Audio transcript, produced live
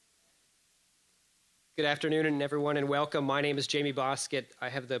Good afternoon, everyone, and welcome. My name is Jamie Boskett. I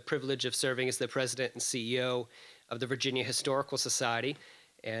have the privilege of serving as the president and CEO of the Virginia Historical Society,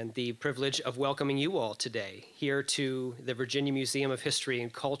 and the privilege of welcoming you all today here to the Virginia Museum of History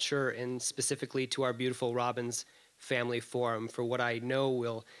and Culture, and specifically to our beautiful Robbins Family Forum for what I know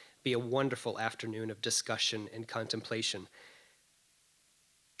will be a wonderful afternoon of discussion and contemplation.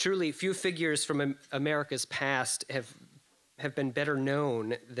 Truly, few figures from America's past have been better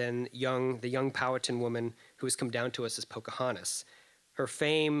known than the young Powhatan woman who has come down to us as Pocahontas. Her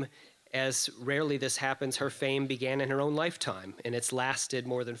fame, as rarely this happens, her fame began in her own lifetime, and it's lasted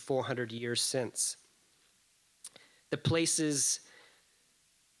more than 400 years since. The places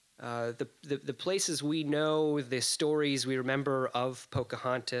we know, the stories we remember of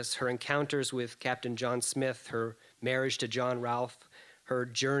Pocahontas, her encounters with Captain John Smith, her marriage to John Rolfe, her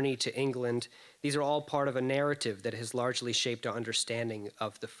journey to England, these are all part of a narrative that has largely shaped our understanding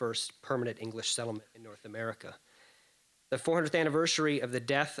of the first permanent English settlement in North America. The 400th anniversary of the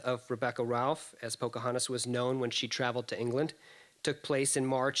death of Rebecca Rolfe, as Pocahontas was known when she traveled to England, took place in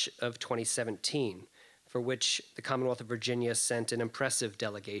March of 2017, for which the Commonwealth of Virginia sent an impressive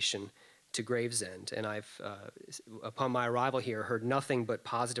delegation to Gravesend. And I've, upon my arrival here, heard nothing but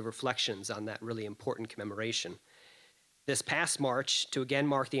positive reflections on that really important commemoration. This past March, to again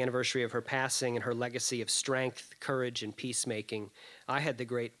mark the anniversary of her passing and her legacy of strength, courage, and peacemaking, I had the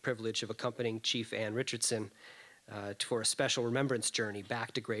great privilege of accompanying Chief Anne Richardson for a special remembrance journey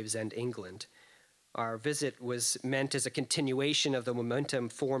back to Gravesend, England. Our visit was meant as a continuation of the momentum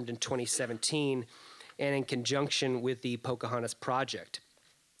formed in 2017 and in conjunction with the Pocahontas Project,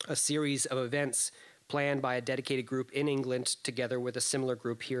 a series of events planned by a dedicated group in England together with a similar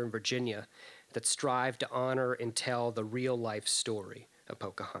group here in Virginia that strive to honor and tell the real-life story of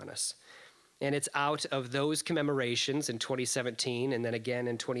Pocahontas. And it's out of those commemorations in 2017 and then again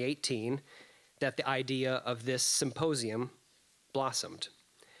in 2018 that the idea of this symposium blossomed.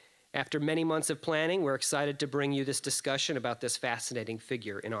 After many months of planning, we're excited to bring you this discussion about this fascinating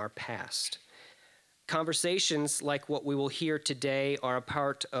figure in our past. Conversations like what we will hear today are a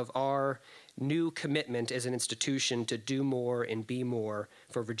part of our new commitment as an institution to do more and be more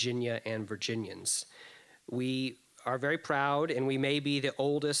for Virginia and Virginians. We are very proud, and we may be the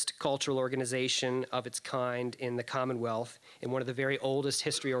oldest cultural organization of its kind in the Commonwealth and one of the very oldest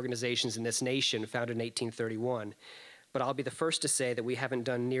history organizations in this nation, founded in 1831. But I'll be the first to say that we haven't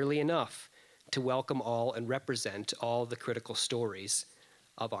done nearly enough to welcome all and represent all the critical stories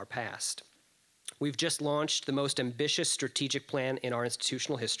of our past. We've just launched the most ambitious strategic plan in our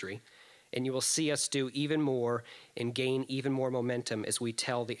institutional history, and you will see us do even more and gain even more momentum as we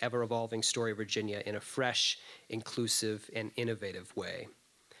tell the ever-evolving story of Virginia in a fresh, inclusive, and innovative way.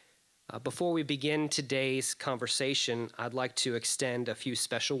 Before we begin today's conversation, I'd like to extend a few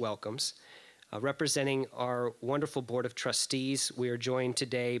special welcomes. Representing our wonderful Board of Trustees, we are joined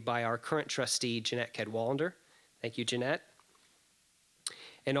today by our current trustee, Jeanette Cadwalader. Thank you, Jeanette.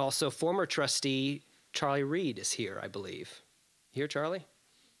 And also former trustee, Charlie Reed is here, I believe. Here, Charlie?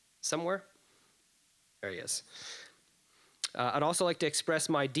 Somewhere? There he is. I'd also like to express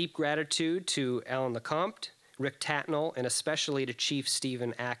my deep gratitude to Alan Lecomte, Rick Tatnall, and especially to Chief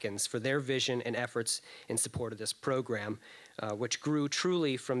Stephen Atkins for their vision and efforts in support of this program, which grew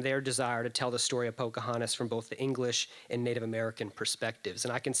truly from their desire to tell the story of Pocahontas from both the English and Native American perspectives.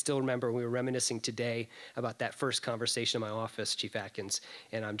 And I can still remember we were reminiscing today about that first conversation in my office, Chief Atkins,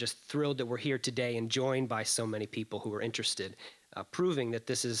 and I'm just thrilled that we're here today and joined by so many people who are interested, proving that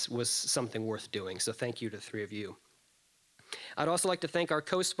this was something worth doing. So thank you to the three of you. I'd also like to thank our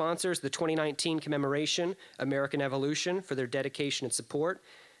co-sponsors, the 2019 commemoration, American Evolution, for their dedication and support.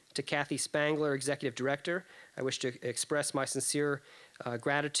 To Kathy Spangler, Executive Director, I wish to express my sincere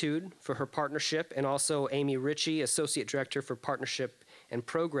gratitude for her partnership, and also Amy Ritchie, Associate Director for Partnership and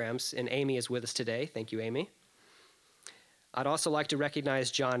Programs, and Amy is with us today. Thank you, Amy. I'd also like to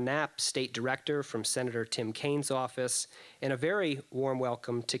recognize John Knapp, State Director from Senator Tim Kaine's office, and a very warm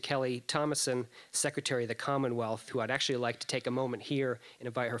welcome to Kelly Thomason, Secretary of the Commonwealth, who I'd actually like to take a moment here and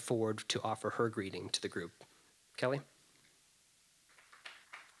invite her forward to offer her greeting to the group. Kelly?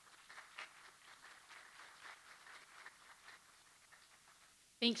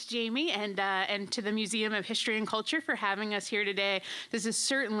 Thanks, Jamie, and to the Museum of History and Culture for having us here today. This is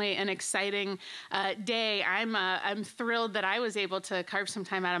certainly an exciting day. I'm thrilled that I was able to carve some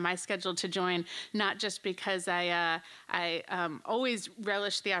time out of my schedule to join, not just because I always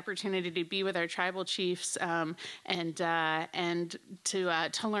relish the opportunity to be with our tribal chiefs and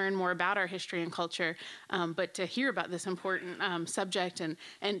to learn more about our history and culture, but to hear about this important subject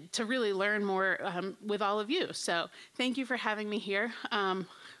and to really learn more with all of you. So thank you for having me here.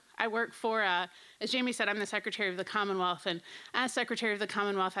 I work for, as Jamie said, I'm the Secretary of the Commonwealth, and as Secretary of the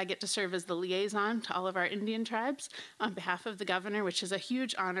Commonwealth, I get to serve as the liaison to all of our Indian tribes on behalf of the governor, which is a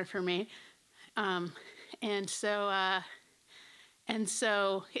huge honor for me. And so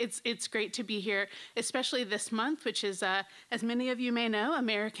it's great to be here, especially this month, which is, as many of you may know,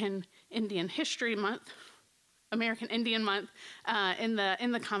 American Indian History Month, American Indian Month in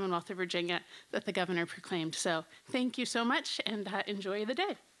the Commonwealth of Virginia that the governor proclaimed. So thank you so much, and enjoy the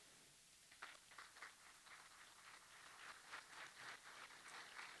day.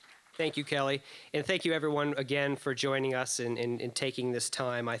 Thank you, Kelly. And thank you, everyone, again, for joining us and taking this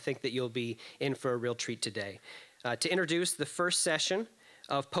time. I think that you'll be in for a real treat today. To introduce the first session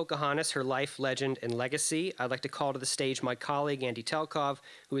of Pocahontas, Her Life, Legend, and Legacy, I'd like to call to the stage my colleague, Andy Telkov,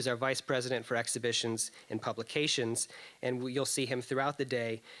 who is our Vice President for Exhibitions and Publications, and you'll see him throughout the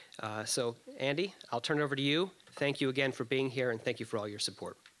day. So, Andy, I'll turn it over to you. Thank you again for being here, and thank you for all your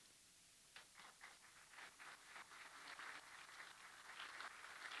support.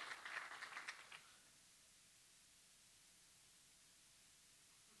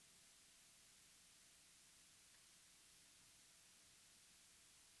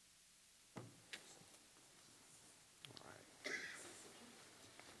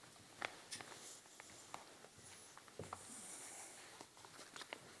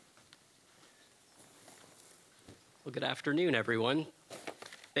 Well, good afternoon, everyone.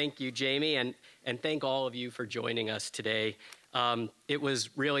 Thank you, Jamie, and thank all of you for joining us today. It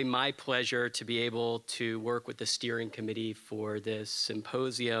was really my pleasure to be able to work with the steering committee for this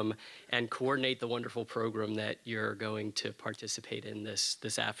symposium and coordinate the wonderful program that you're going to participate in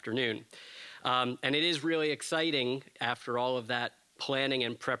this afternoon. And it is really exciting, after all of that planning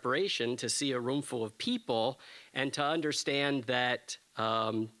and preparation, to see a room full of people and to understand that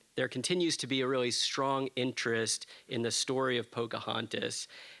there continues to be a really strong interest in the story of Pocahontas.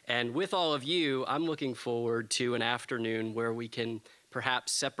 And with all of you, I'm looking forward to an afternoon where we can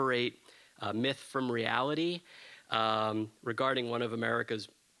perhaps separate myth from reality regarding one of America's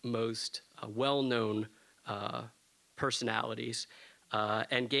most well-known personalities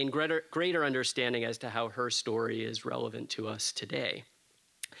and gain greater understanding as to how her story is relevant to us today.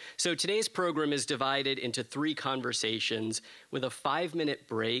 So today's program is divided into 3 conversations with a 5-minute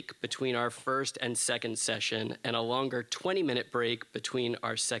break between our first and second session and a longer 20-minute break between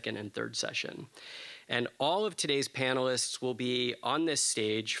our second and third session. And all of today's panelists will be on this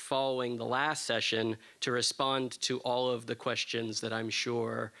stage following the last session to respond to all of the questions that I'm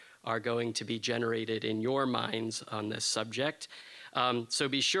sure are going to be generated in your minds on this subject. So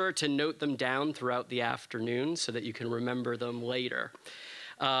be sure to note them down throughout the afternoon so that you can remember them later.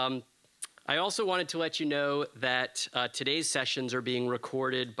 I also wanted to let you know that today's sessions are being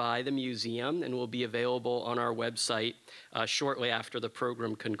recorded by the museum and will be available on our website shortly after the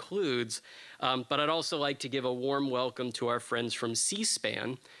program concludes. But I'd also like to give a warm welcome to our friends from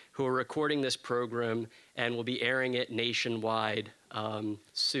C-SPAN who are recording this program and will be airing it nationwide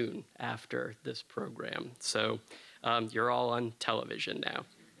soon after this program. So you're all on television now.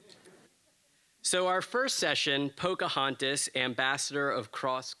 So our first session, Pocahontas, Ambassador of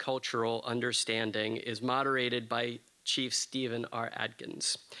Cross-Cultural Understanding, is moderated by Chief Stephen R.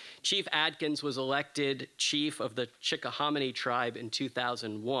 Adkins. Chief Adkins was elected chief of the Chickahominy tribe in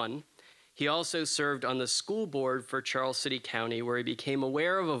 2001. He also served on the school board for Charles City County, where he became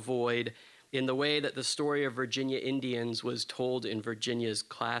aware of a void in the way that the story of Virginia Indians was told in Virginia's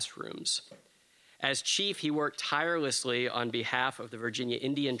classrooms. As chief, he worked tirelessly on behalf of the Virginia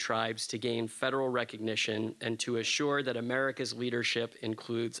Indian tribes to gain federal recognition and to assure that America's leadership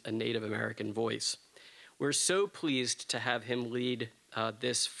includes a Native American voice. We're so pleased to have him lead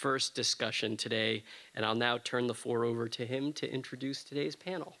this first discussion today, and I'll now turn the floor over to him to introduce today's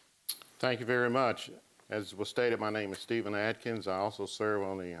panel. Thank you very much. As was stated, my name is Stephen Adkins. I also serve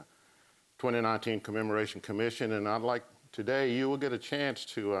on the 2019 Commemoration Commission, and today you will get a chance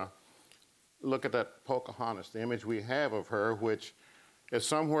to look at that Pocahontas, the image we have of her, which is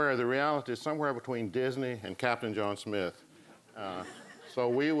the reality is somewhere between Disney and Captain John Smith. So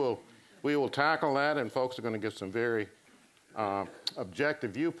we will tackle that, and folks are going to give some very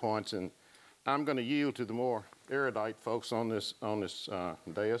objective viewpoints, and I'm going to yield to the more erudite folks on this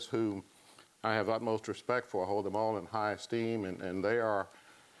dais, who I have utmost respect for. I hold them all in high esteem, and they are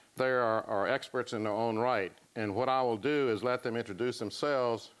experts in their own right. And what I will do is let them introduce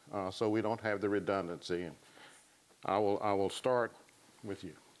themselves so we don't have the redundancy. And I will start with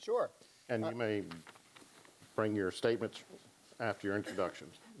you. Sure. And you may bring your statements after your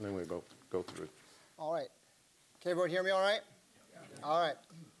introductions, and then we'll go through it. All right. Can everyone hear me all right? Yeah. All right.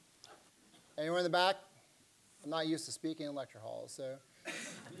 Anyone in the back? I'm not used to speaking in lecture halls, so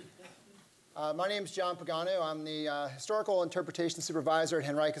My name is John Pagano. I'm the Historical Interpretation Supervisor at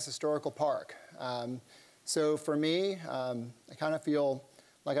Henricus Historical Park. So for me, I kind of feel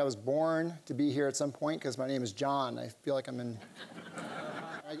like I was born to be here at some point because my name is John. I feel like I'm in...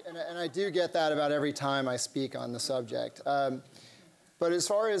 and I do get that about every time I speak on the subject. But as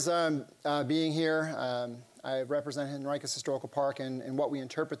far as being here, I represent Henricus Historical Park and what we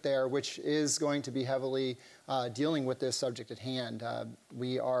interpret there, which is going to be heavily dealing with this subject at hand.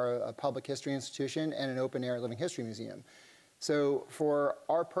 We are a public history institution and an open-air living history museum. So for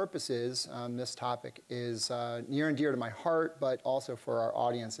our purposes, this topic is near and dear to my heart, but also for our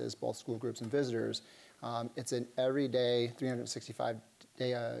audiences, both school groups and visitors. It's an everyday,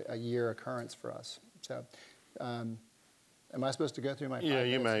 365-day-a-year occurrence for us. So am I supposed to go through my 5 Yeah,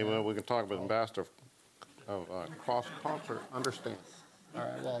 you minutes may. now? Well, we can talk about Ambassador of cross-culture understanding. All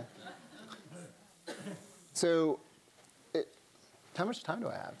right, well, so how much time do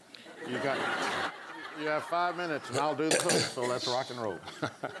I have? You have 5 minutes, and I'll do the hook, so let's rock and roll.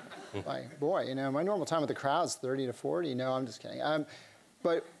 Like, boy, you know, my normal time with the crowd is 30 to 40. No, I'm just kidding.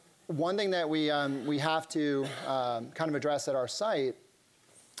 But one thing that we have to kind of address at our site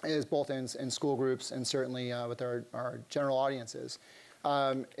is both in school groups and certainly with our general audiences,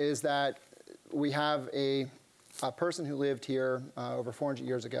 is that we have a person who lived here over 400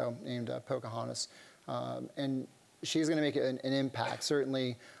 years ago named Pocahontas, and she's going to make an impact,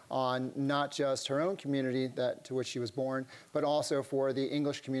 certainly on not just her own community to which she was born, but also for the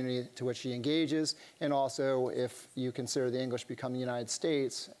English community to which she engages, and also if you consider the English become the United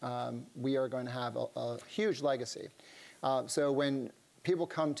States, we are going to have a huge legacy. So when people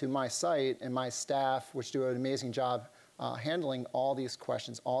come to my site and my staff, which do an amazing job handling all these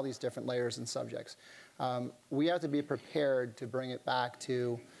questions, all these different layers and subjects, we have to be prepared to bring it back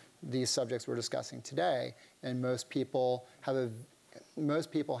to these subjects we're discussing today. And most people have a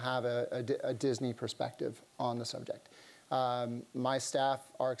Disney perspective on the subject. My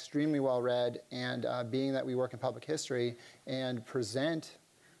staff are extremely well read, and being that we work in public history and present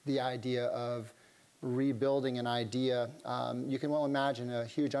the idea of rebuilding an idea, you can well imagine a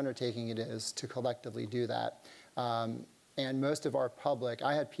huge undertaking it is to collectively do that. And most of our public,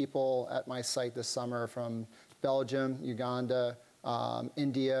 I had people at my site this summer from Belgium, Uganda,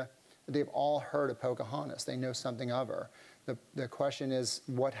 India. They've all heard of Pocahontas. They know something of her. The question is,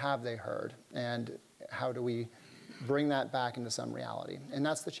 what have they heard? And how do we bring that back into some reality? And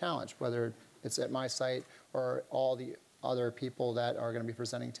that's the challenge, whether it's at my site or all the other people that are going to be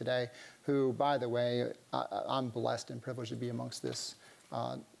presenting today, who, by the way, I'm blessed and privileged to be amongst this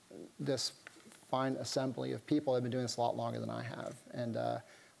fine assembly of people that have been doing this a lot longer than I have. And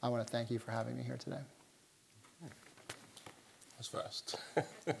I want to thank you for having me here today. That's fast.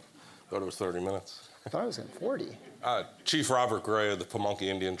 Thought it was 30 minutes. I thought it was in 40. Chief Robert Gray of the Pamunkey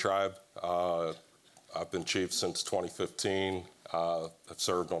Indian Tribe. I've been chief since 2015. I've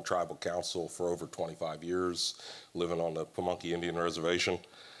served on tribal council for over 25 years, living on the Pamunkey Indian Reservation.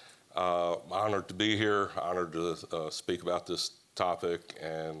 I'm honored to be here, honored to speak about this topic,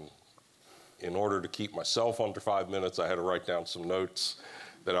 and in order to keep myself under 5 minutes, I had to write down some notes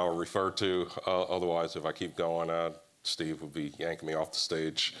that I'll refer to. Otherwise, if I keep going, Steve would be yanking me off the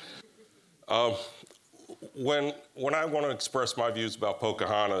stage. When I want to express my views about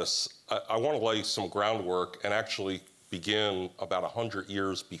Pocahontas, I want to lay some groundwork and actually begin about 100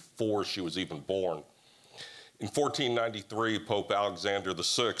 years before she was even born. In 1493, Pope Alexander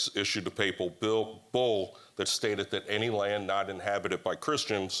VI issued a papal bull that stated that any land not inhabited by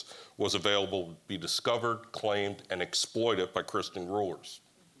Christians was available to be discovered, claimed, and exploited by Christian rulers.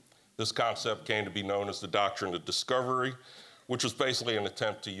 This concept came to be known as the doctrine of discovery, which was basically an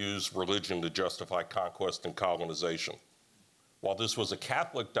attempt to use religion to justify conquest and colonization. While this was a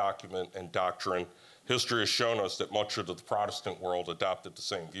Catholic document and doctrine, history has shown us that much of the Protestant world adopted the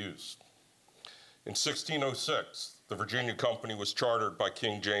same views. In 1606, the Virginia Company was chartered by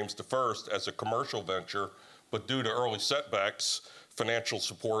King James I as a commercial venture, but due to early setbacks, financial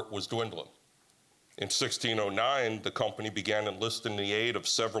support was dwindling. In 1609, the company began enlisting the aid of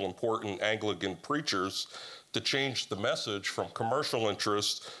several important Anglican preachers to change the message from commercial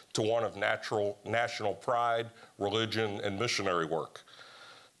interest to one of national pride, religion, and missionary work.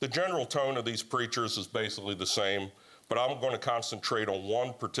 The general tone of these preachers is basically the same, but I'm going to concentrate on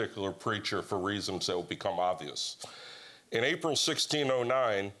one particular preacher for reasons that will become obvious. In April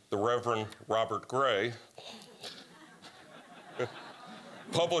 1609, the Reverend Robert Gray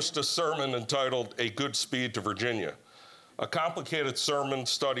published a sermon entitled A Good Speed to Virginia. A complicated sermon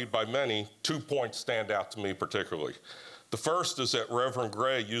studied by many. 2 points stand out to me particularly. The first is that Reverend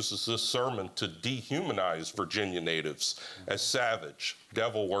Gray uses this sermon to dehumanize Virginia natives as savage,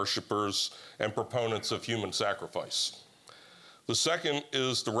 devil worshippers, and proponents of human sacrifice. The second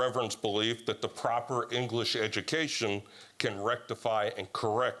is the Reverend's belief that the proper English education can rectify and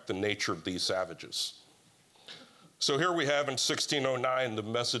correct the nature of these savages. So here we have in 1609, the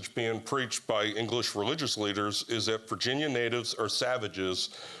message being preached by English religious leaders is that Virginia natives are savages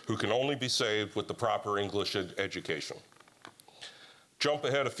who can only be saved with the proper English education. Jump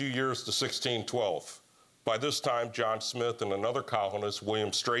ahead a few years to 1612. By this time, John Smith and another colonist, William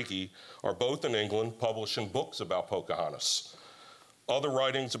Strachey, are both in England publishing books about Pocahontas. Other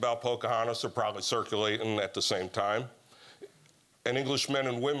writings about Pocahontas are probably circulating at the same time. And English men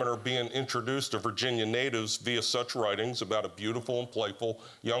and women are being introduced to Virginia natives via such writings about a beautiful and playful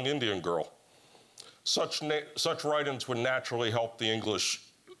young Indian girl. Such writings would naturally help the English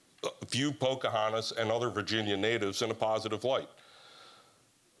view Pocahontas and other Virginia natives in a positive light.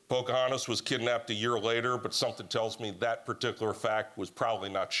 Pocahontas was kidnapped a year later, but something tells me that particular fact was probably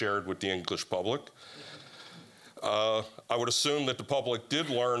not shared with the English public. I would assume that the public did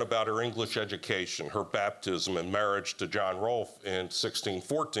learn about her English education, her baptism and marriage to John Rolfe in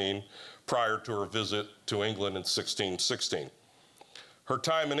 1614, prior to her visit to England in 1616. Her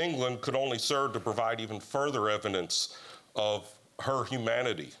time in England could only serve to provide even further evidence of her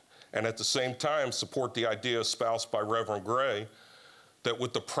humanity, and at the same time support the idea espoused by Reverend Gray that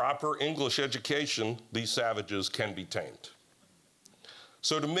with the proper English education, these savages can be tamed.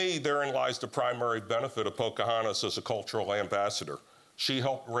 So to me, therein lies the primary benefit of Pocahontas as a cultural ambassador. She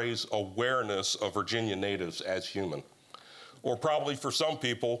helped raise awareness of Virginia natives as human. Or probably for some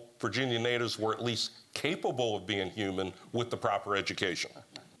people, Virginia natives were at least capable of being human with the proper education.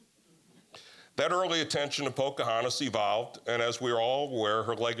 That early attention to Pocahontas evolved, and as we are all aware,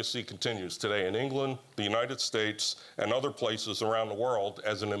 her legacy continues today in England, the United States, and other places around the world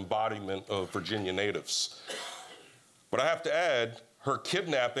as an embodiment of Virginia natives. But I have to add, her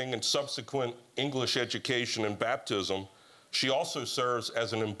kidnapping and subsequent English education and baptism, she also serves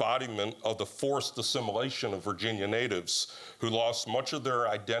as an embodiment of the forced assimilation of Virginia natives who lost much of their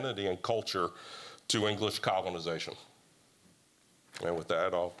identity and culture to English colonization. And with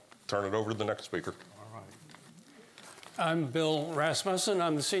that, I'll turn it over to the next speaker. All right. I'm Bill Rasmussen.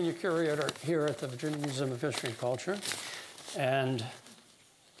 I'm the senior curator here at the Virginia Museum of History and Culture. And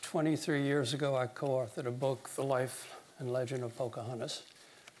 23 years ago, I co-authored a book, The Life and Legend of Pocahontas,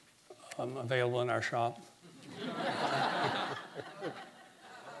 available in our shop.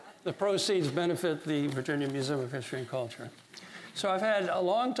 The proceeds benefit the Virginia Museum of History and Culture. So I've had a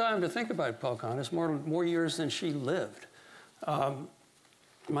long time to think about Pocahontas, more years than she lived.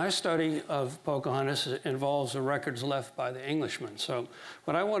 My study of Pocahontas involves the records left by the Englishmen. So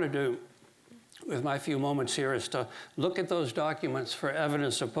what I want to do with my few moments here is to look at those documents for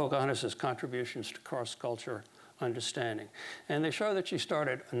evidence of Pocahontas' contributions to cross-culture understanding. And they show that she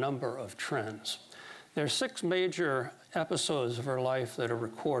started a number of trends. There are 6 major episodes of her life that are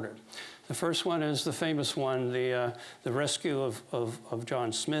recorded. The first one is the famous one, the rescue of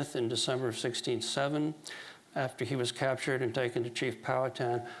John Smith in December of 1607. After he was captured and taken to Chief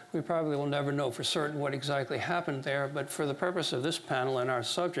Powhatan. We probably will never know for certain what exactly happened there, but for the purpose of this panel and our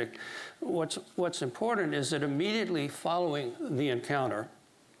subject, what's important is that immediately following the encounter,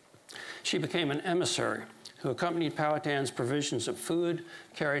 she became an emissary who accompanied Powhatan's provisions of food,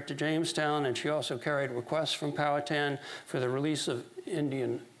 carried to Jamestown, and she also carried requests from Powhatan for the release of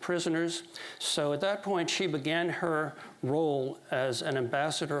Indian prisoners. So at that point, she began her role as an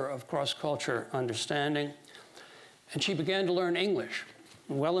ambassador of cross-culture understanding. And she began to learn English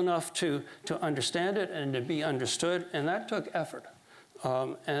well enough to understand it and to be understood, and that took effort.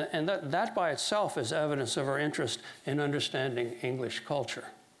 And that by itself is evidence of her interest in understanding English culture.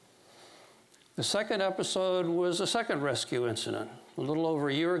 The second episode was a second rescue incident. A little over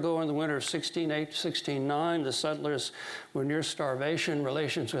a year ago in the winter of 1608-1609, the settlers were near starvation.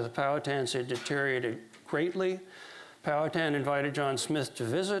 Relations with the Powhatans had deteriorated greatly. Powhatan invited John Smith to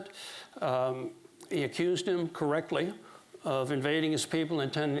visit. He accused him correctly of invading his people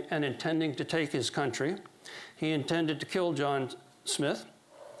and intending to take his country. He intended to kill John Smith.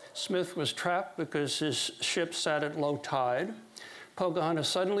 Smith was trapped because his ship sat at low tide. Pocahontas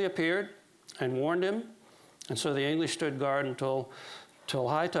suddenly appeared and warned him, and so the English stood guard until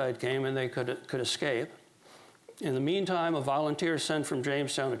high tide came and they could escape. In the meantime, a volunteer sent from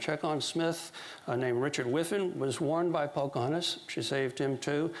Jamestown to check on Smith, named Richard Whiffin, was warned by Pocahontas. She saved him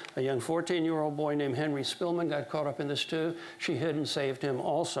too. A young 14-year-old boy named Henry Spilman got caught up in this too. She hid and saved him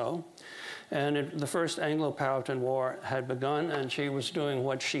also. And the first Anglo-Powhatan War had begun, and she was doing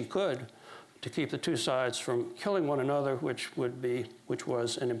what she could to keep the two sides from killing one another, which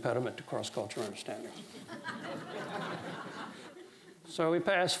was an impediment to cross-cultural understanding. So we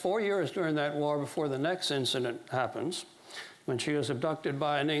passed 4 years during that war before the next incident happens, when she was abducted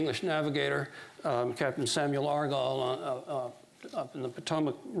by an English navigator, Captain Samuel Argall, up in the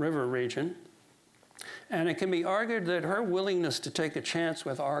Potomac River region. And it can be argued that her willingness to take a chance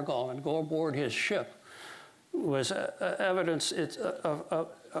with Argall and go aboard his ship was evidence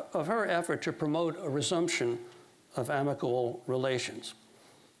of her effort to promote a resumption of amicable relations.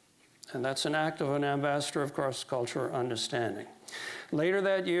 And that's an act of an ambassador of cross-cultural understanding. Later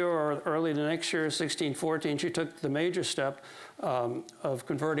that year, or early the next year, 1614, she took the major step of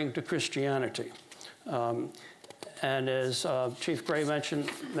converting to Christianity. And as Chief Gray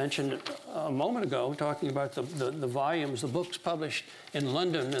mentioned a moment ago, talking about the volumes, the books published in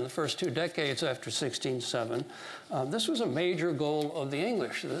London in the first 2 decades after 1607, this was a major goal of the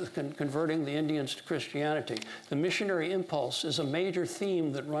English, converting the Indians to Christianity. The missionary impulse is a major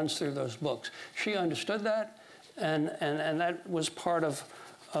theme that runs through those books. She understood that, and that was part of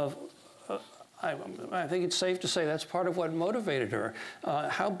I think it's safe to say that's part of what motivated her.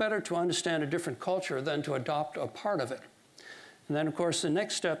 How better to understand a different culture than to adopt a part of it? And then, of course, the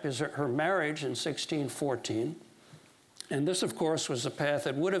next step is her marriage in 1614. And this, of course, was a path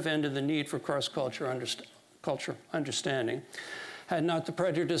that would have ended the need for cross-cultural understanding had not the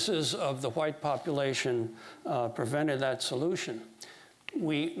prejudices of the white population prevented that solution.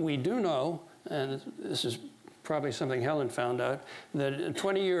 We do know, and this is probably something Helen found out, that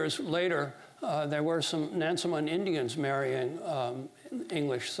 20 years later, there were some Nansemond Indians marrying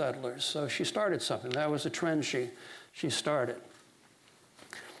English settlers. So she started something. That was a trend she started.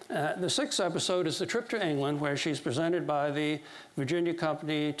 The sixth episode is the trip to England, where she's presented by the Virginia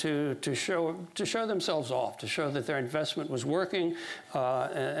Company to show themselves off, to show that their investment was working,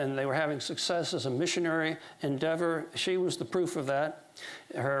 and they were having success as a missionary endeavor. She was the proof of that.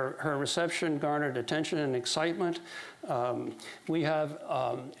 Her reception garnered attention and excitement. We have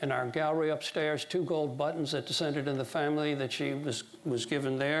in our gallery upstairs 2 gold buttons that descended in the family that she was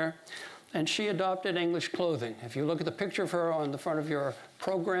given there. And she adopted English clothing. If you look at the picture of her on the front of your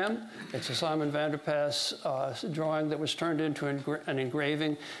program, it's a Simon van der Pas drawing that was turned into an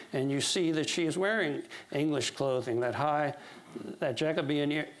engraving, and you see that she is wearing English clothing, that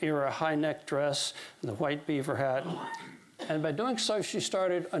Jacobean era high-neck dress, the white beaver hat. And by doing so, she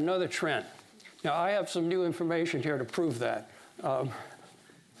started another trend. Now, I have some new information here to prove that.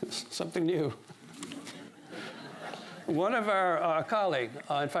 Something new. One of our colleague,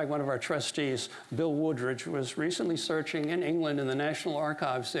 in fact, one of our trustees, Bill Woodridge, was recently searching in England in the National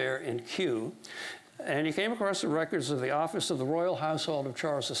Archives there in Kew, and he came across the records of the Office of the Royal Household of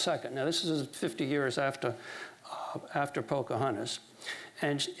Charles II. Now, this is 50 years after Pocahontas.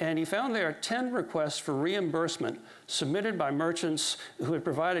 And he found there 10 requests for reimbursement submitted by merchants who had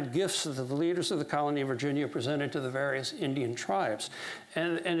provided gifts that the leaders of the colony of Virginia presented to the various Indian tribes.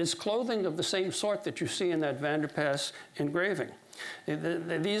 And it's clothing of the same sort that you see in that Van der Pas engraving.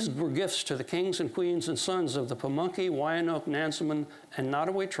 These were gifts to the kings and queens and sons of the Pamunkey, Wyanoke, Nansemond, and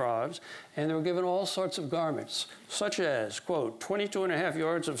Nottoway tribes, and they were given all sorts of garments, such as, quote, 22.5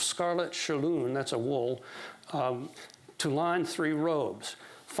 yards of scarlet shalloon, that's a wool, to line 3 robes,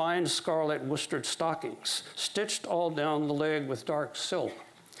 fine scarlet worsted stockings, stitched all down the leg with dark silk,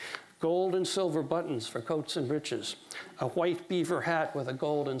 gold and silver buttons for coats and breeches, a white beaver hat with a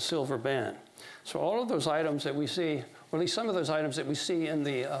gold and silver band. So all of those items that we see, or at least some of those items that we see in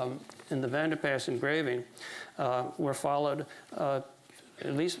the Van der Pas engraving were followed at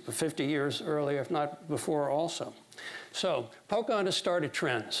least 50 years earlier, if not before also. So Pocahontas started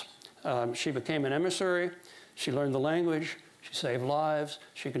trends. She became an emissary. She learned the language, she saved lives,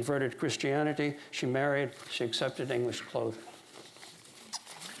 she converted to Christianity, she married, she accepted English clothing.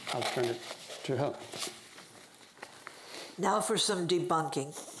 I'll turn it to Helen. Now for some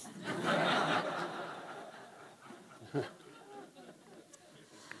debunking.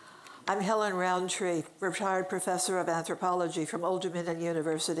 I'm Helen Roundtree, retired professor of anthropology from Old Dominion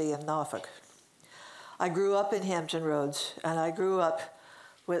University in Norfolk. I grew up in Hampton Roads, and I grew up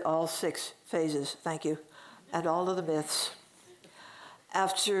with all 6 phases, thank you, and all of the myths.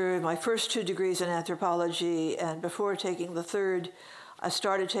 After my first 2 degrees in anthropology and before taking the 3rd, I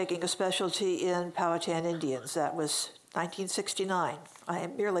started taking a specialty in Powhatan Indians. That was 1969. I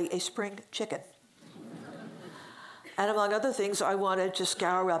am merely a spring chicken. And among other things, I wanted to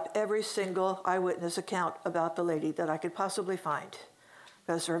scour up every single eyewitness account about the lady that I could possibly find.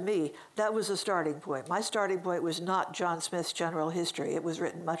 Because for me, that was a starting point. My starting point was not John Smith's general history. It was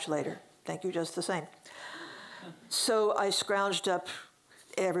written much later. Thank you just the same. So I scrounged up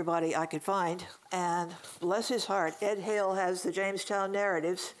everybody I could find. And bless his heart, Ed Hale has the Jamestown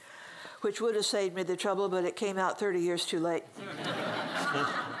Narratives, which would have saved me the trouble, but it came out 30 years too late.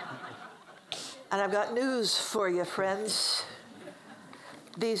 And I've got news for you, friends.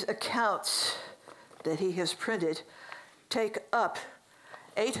 These accounts that he has printed take up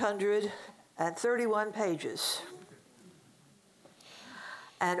 831 pages.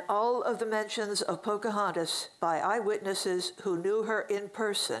 And all of the mentions of Pocahontas by eyewitnesses who knew her in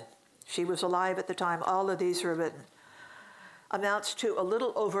person, she was alive at the time all of these were written, amounts to a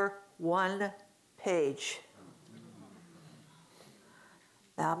little over 1 page.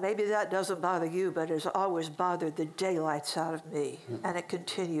 Now, maybe that doesn't bother you, but it has always bothered the daylights out of me, and it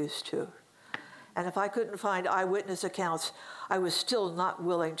continues to. And if I couldn't find eyewitness accounts, I was still not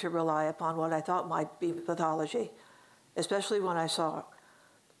willing to rely upon what I thought might be mythology, especially when I saw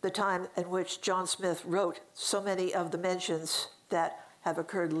the time in which John Smith wrote so many of the mentions that have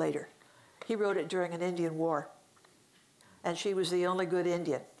occurred later. He wrote it during an Indian war, and she was the only good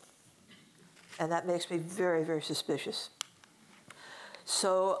Indian. And that makes me very, very suspicious.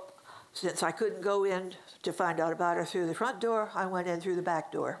 So, since I couldn't go in to find out about her through the front door, I went in through the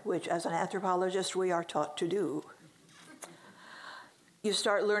back door, which as an anthropologist we are taught to do. You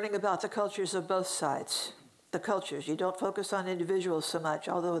start learning about the cultures of both sides. The cultures. You don't focus on individuals so much,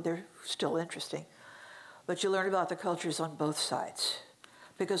 although they're still interesting. But you learn about the cultures on both sides.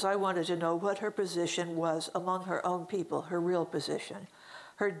 Because I wanted to know what her position was among her own people, her real position.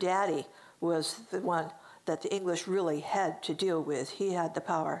 Her daddy was the one that the English really had to deal with. He had the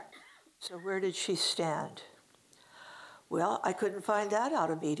power. So where did she stand? Well, I couldn't find that out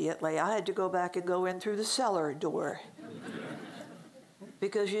immediately. I had to go back and go in through the cellar door.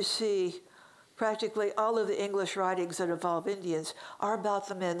 Because you see, practically all of the English writings that involve Indians are about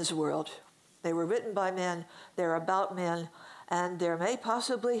the men's world. They were written by men, they're about men, and there may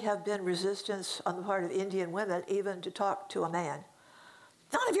possibly have been resistance on the part of Indian women even to talk to a man.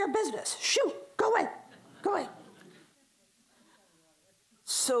 None of your business. Shoot, go away, go away.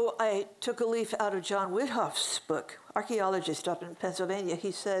 So I took a leaf out of John Withoff's book, archaeologist up in Pennsylvania.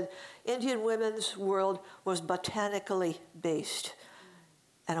 He said Indian women's world was botanically based.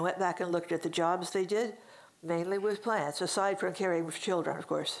 And I went back and looked at the jobs they did, mainly with plants, aside from caring for children, of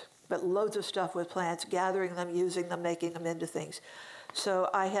course, but loads of stuff with plants, gathering them, using them, making them into things. So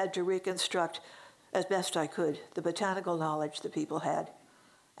I had to reconstruct, as best I could, the botanical knowledge that people had.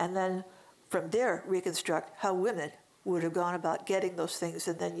 And then from there, reconstruct how women would have gone about getting those things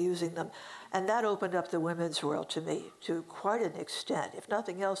and then using them. And that opened up the women's world to me to quite an extent. If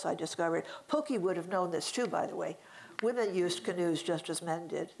nothing else, I discovered, Pokey would have known this too, by the way. Women used canoes just as men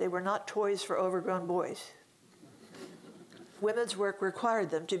did. They were not toys for overgrown boys. Women's work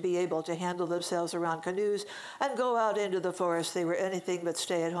required them to be able to handle themselves around canoes and go out into the forest. They were anything but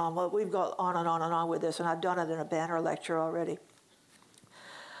stay at home. Well, we've gone on and on and on with this, and I've done it in a banner lecture already.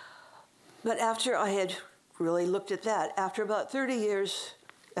 But after I had really looked at that, after about 30 years,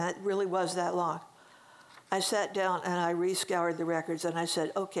 and it really was that long, I sat down and I rescoured the records and I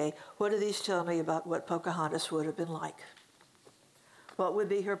said, okay, what do these tell me about what Pocahontas would have been like? What would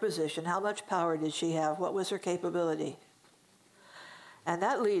be her position? How much power did she have? What was her capability? And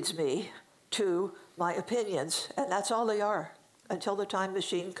that leads me to my opinions, and that's all they are. Until the time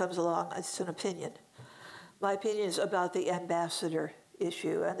machine comes along, it's an opinion. My opinions about the ambassador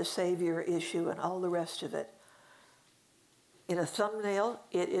issue and the savior issue and all the rest of it. In a thumbnail,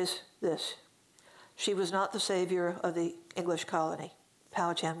 it is this. She was not the savior of the English colony.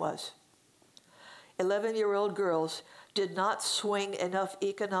 Powhatan was. 11-year-old girls did not swing enough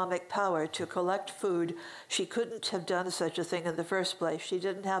economic power to collect food. She couldn't have done such a thing in the first place. She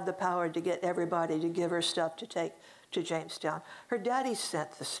didn't have the power to get everybody to give her stuff to take to Jamestown. Her daddy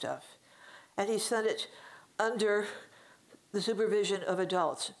sent the stuff, and he sent it under the supervision of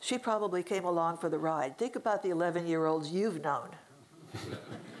adults. She probably came along for the ride. Think about the 11-year-olds you've known.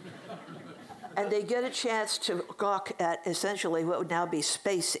 And they get a chance to gawk at essentially what would now be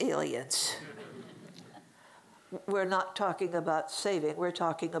space aliens. We're not talking about saving, we're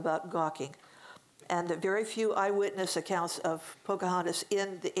talking about gawking. And the very few eyewitness accounts of Pocahontas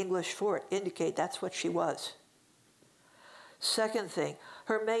in the English fort indicate that's what she was. Second thing,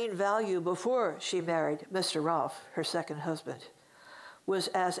 her main value before she married Mr. Rolfe, her second husband, was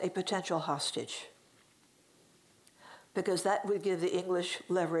as a potential hostage, because that would give the English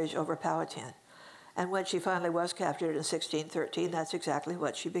leverage over Powhatan. And when she finally was captured in 1613, that's exactly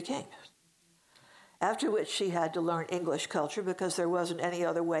what she became. After which she had to learn English culture because there wasn't any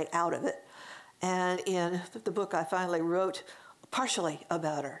other way out of it. And in the book I finally wrote partially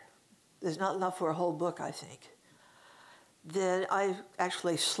about her. There's not enough for a whole book, I think. then I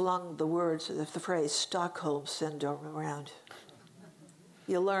actually slung the words of the phrase Stockholm Syndrome around.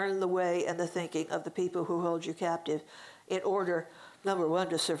 You learn the way and the thinking of the people who hold you captive in order, number one,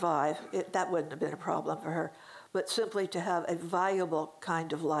 to survive. That wouldn't have been a problem for her, but simply to have a viable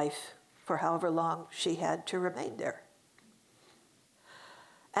kind of life for however long she had to remain there.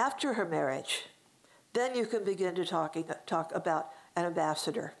 After her marriage, then you can begin to talk about an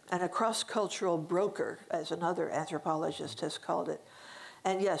ambassador and a cross-cultural broker, as another anthropologist has called it.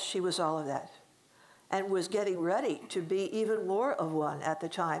 And yes, she was all of that, and was getting ready to be even more of one at the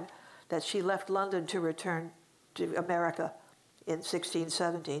time that she left London to return to America in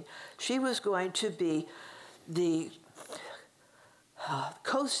 1617. She was going to be the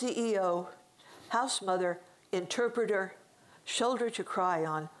co-CEO, house mother, interpreter, shoulder to cry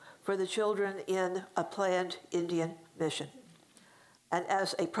on for the children in a planned Indian mission. And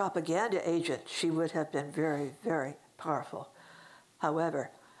as a propaganda agent, she would have been very, very powerful.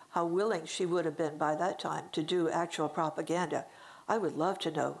 However, how willing she would have been by that time to do actual propaganda, I would love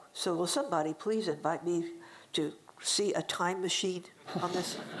to know. So will somebody please invite me to see a time machine on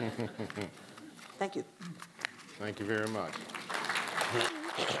this? Thank you. Thank you very much.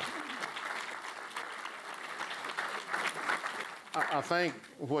 I think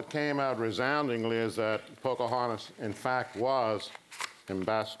what came out resoundingly is that Pocahontas, in fact, was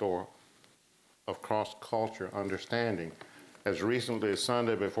ambassador of cross-culture understanding. As recently as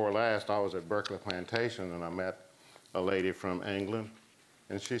Sunday before last, I was at Berkeley Plantation and I met a lady from England,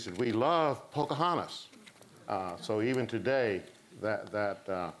 and she said, "We love Pocahontas." So even today,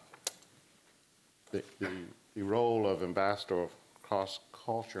 the role of ambassador of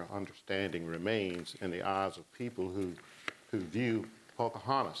cross-culture understanding remains in the eyes of people who view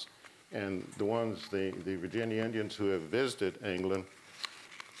Pocahontas. And the Virginia Indians who have visited England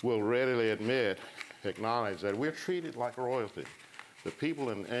will readily acknowledge that we're treated like royalty. The people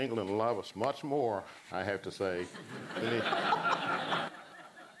in England love us much more, I have to say,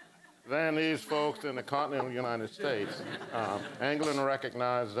 than these folks in the continental United States. England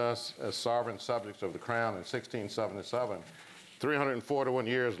recognized us as sovereign subjects of the crown in 1677. 341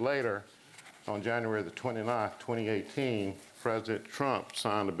 years later, on January the 29th, 2018, President Trump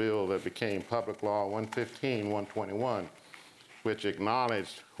signed a bill that became Public Law 115-121, which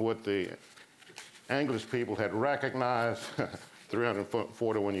acknowledged what the English people had recognized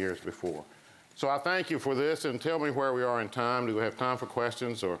 341 years before. So I thank you for this, and tell me where we are in time. Do we have time for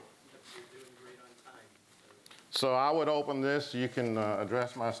questions? Or? So I would open this. You can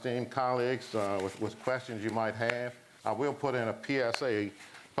address my esteemed colleagues with questions you might have. I will put in a PSA,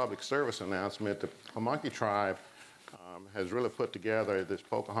 public service announcement. The Pamunkey Tribe has really put together this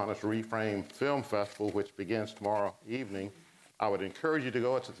Pocahontas Reframed Film Festival, which begins tomorrow evening. I would encourage you to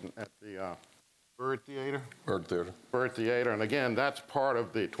go at the Byrd Theater. Byrd Theater. Byrd Theater, and again, that's part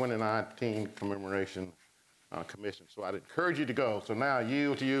of the 2019 Commemoration Commission. So I'd encourage you to go. So now I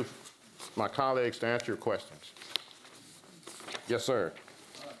yield to you, my colleagues, to answer your questions. Yes, sir.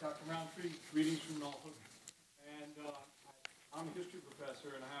 Dr. Roundtree, greetings from Norfolk. And I'm a history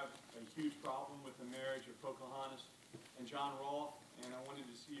professor, and I have a huge problem with the marriage of Pocahontas and John Rolfe. And I wanted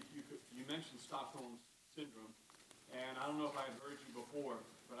to see if you mentioned Stockholm Syndrome. And I don't know if I had heard you before,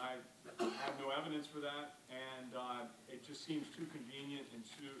 but I have no evidence for that. And it just seems too convenient and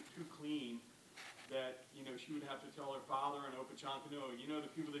too clean that, she would have to tell her father and Opechancanough,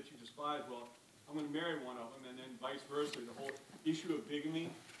 the people that you despise, well, I'm going to marry one of them, and then vice versa. The whole issue of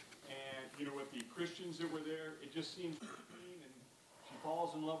bigamy and, with the Christians that were there, it just seems clean, and she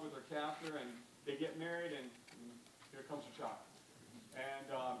falls in love with her captor, and they get married, and here comes a child.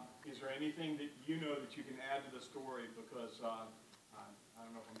 And is there anything that you know that you can add to the story? Because I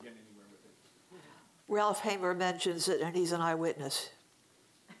don't know if I'm getting anywhere with it. Ralph Hamer mentions it, and he's an eyewitness.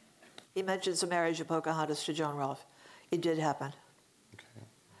 He mentions the marriage of Pocahontas to John Rolfe. It did happen. Okay.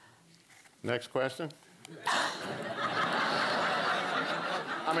 Next question.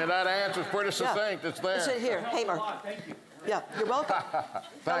 I mean, that answer's pretty succinct. It's there. Listen here, Hamer. Thank you. Yeah, you're welcome.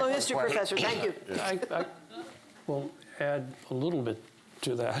 Fellow history professor, thank you. I will add a little bit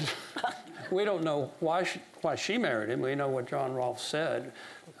to that. We don't know why she married him. We know what John Rolfe said.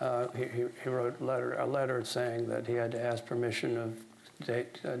 He wrote a letter saying that he had to ask permission of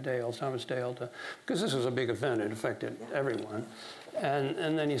Thomas Dale, because this was a big event. It affected everyone.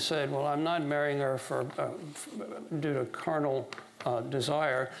 And then he said, well, I'm not marrying her due to carnal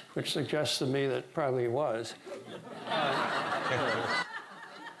desire, which suggests to me that probably he was.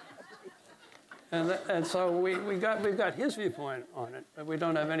 And so we've got his viewpoint on it, but we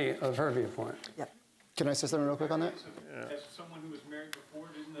don't have any of her viewpoint. Yep. Can I say something real quick on that? As someone who was married before,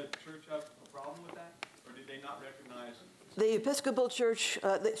 didn't the church have a problem with that? Or did they not recognize The Episcopal Church,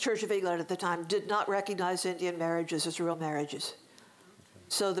 the Church of England at the time, did not recognize Indian marriages as real marriages.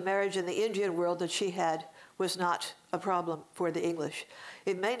 So the marriage in the Indian world that she had was not a problem for the English.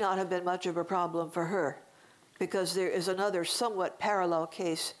 It may not have been much of a problem for her, because there is another somewhat parallel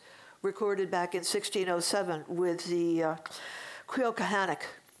case recorded back in 1607 with the Quilcahanek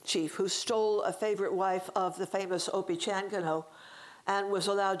chief who stole a favorite wife of the famous Opie Chancanough and was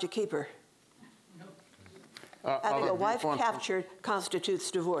allowed to keep her. Having a wife captured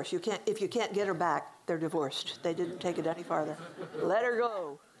constitutes divorce. If you can't get her back, they're divorced. They didn't take it any farther. Let her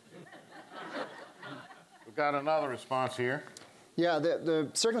go. We've got another response here. Yeah, the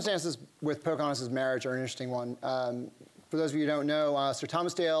circumstances with Pocahontas' marriage are an interesting one. For those of you who don't know, Sir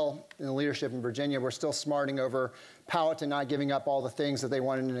Thomas Dale and the leadership in Virginia were still smarting over Powhatan not giving up all the things that they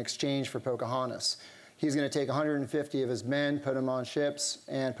wanted in exchange for Pocahontas. He's going to take 150 of his men, put them on ships,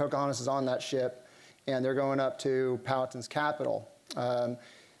 and Pocahontas is on that ship, and they're going up to Powhatan's capital.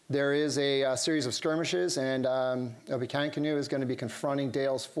 There is a series of skirmishes, and Opie Chancanough is going to be confronting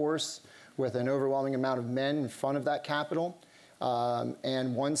Dale's force with an overwhelming amount of men in front of that capital.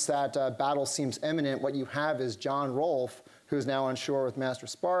 And once that battle seems imminent, what you have is John Rolfe, who's now on shore with Master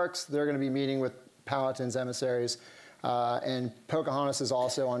Sparks. They're going to be meeting with Powhatan's emissaries. And Pocahontas is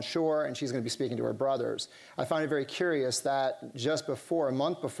also on shore, and she's going to be speaking to her brothers. I find it very curious that just before, a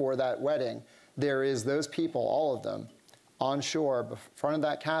month before that wedding, there is those people, all of them, on shore in front of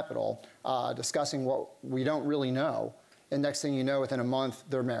that capital, discussing what we don't really know. And next thing you know, within a month,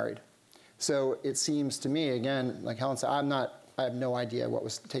 they're married. So it seems to me, again, like Helen said, I have no idea what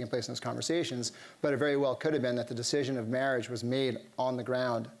was taking place in those conversations, but it very well could have been that the decision of marriage was made on the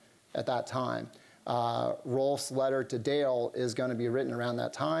ground at that time. Rolfe's letter to Dale is going to be written around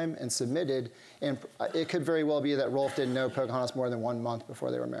that time and submitted, and it could very well be that Rolfe didn't know Pocahontas more than 1 month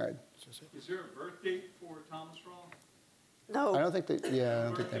before they were married. Is there a birth date for Thomas Rolfe? No. I don't think that, yeah, I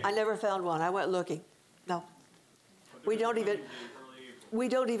don't think that. I never found one. I went looking. No. We don't even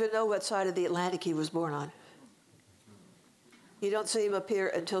know what side of the Atlantic he was born on. You don't see him appear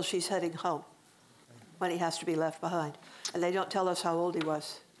until she's heading home, when he has to be left behind. And they don't tell us how old he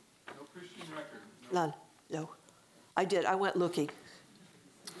was. No Christian record? None, no. I did, I went looking.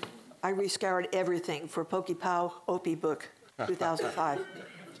 I rescoured everything for Pokey Pow Opie book, 2005.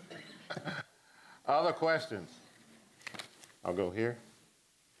 Other questions? I'll go here.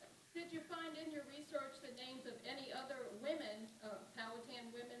 Did you find in your research the names of any other women,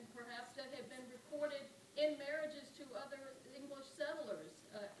 Powhatan women perhaps, that have been recorded in marriages to other English settlers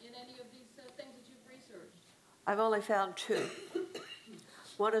in any of these things that you've researched? I've only found two.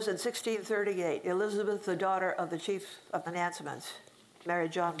 One is in 1638. Elizabeth, the daughter of the chief of the Nansemans,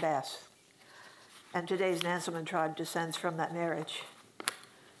 married John Bass. And today's Nansemond tribe descends from that marriage.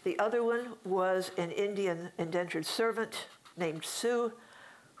 The other one was an Indian indentured servant named Sue,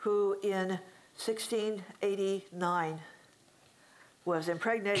 who in 1689 was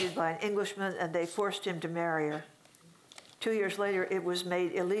impregnated by an Englishman, and they forced him to marry her. 2 years later, it was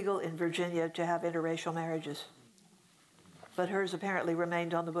made illegal in Virginia to have interracial marriages. But hers apparently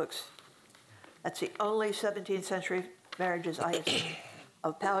remained on the books. That's the only 17th century marriages I have seen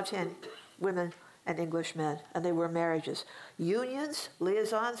of Powhatan women and English men, and they were marriages. Unions,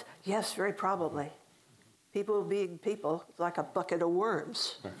 liaisons, yes, very probably. People being people, like a bucket of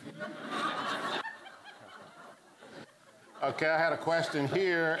worms. Okay, I had a question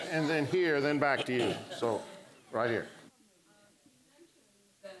here, and then back to you. So, right here.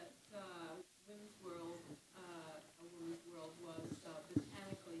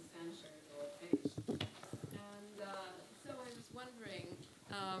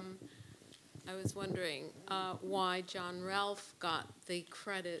 I was wondering why John Ralph got the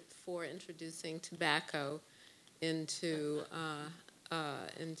credit for introducing tobacco into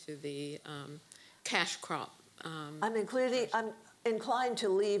the cash crop. I'm inclined to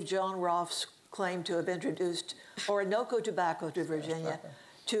leave John Rolfe's claim to have introduced Orinoco tobacco to Virginia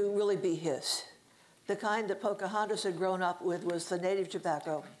to really be his. The kind that Pocahontas had grown up with was the native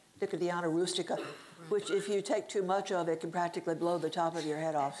tobacco, Nicotiana rustica, which if you take too much of, it can practically blow the top of your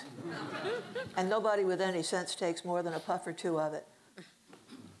head off. And nobody with any sense takes more than a puff or two of it.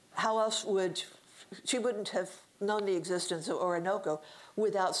 How else she wouldn't have known the existence of Orinoco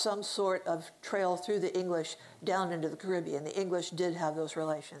without some sort of trail through the English down into the Caribbean. The English did have those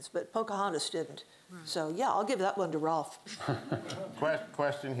relations, but Pocahontas didn't. Right. So yeah, I'll give that one to Rolfe.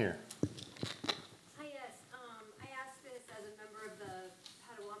 Question here. Hi, yes. I asked this as a member of the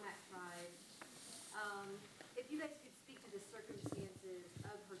Patawamak tribe. If you guys could speak to the circumstances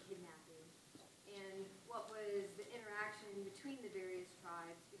of her kidnapping and what was the interaction between the various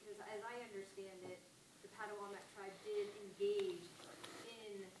tribes, because as I understand it, the Patawamak tribe did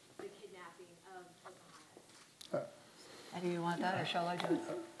Do you want that, or shall I do it?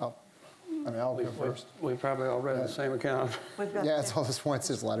 Oh, I mean, I'll go first. We probably all read the same account. We've got Yeah, it's all this once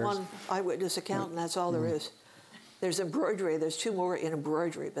is letters. one eyewitness account, and that's all there is. There's embroidery. There's two more in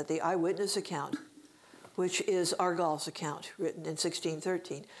embroidery, but the eyewitness account, which is Argall's account, written in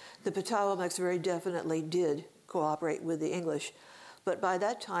 1613, the Potawatomis very definitely did cooperate with the English. But by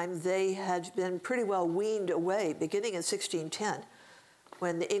that time, they had been pretty well weaned away, beginning in 1610,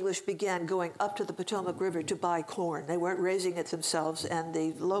 when the English began going up to the Potomac River to buy corn. They weren't raising it themselves, and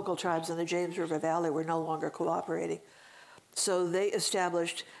the local tribes in the James River Valley were no longer cooperating. So they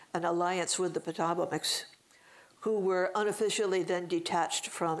established an alliance with the Potawatomis, who were unofficially then detached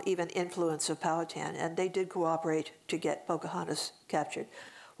from even influence of Powhatan, and they did cooperate to get Pocahontas captured.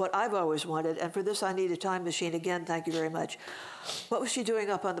 What I've always wanted, and for this I need a time machine again, thank you very much. What was she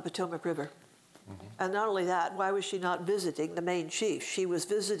doing up on the Potomac River? And not only that, why was she not visiting the main chief? She was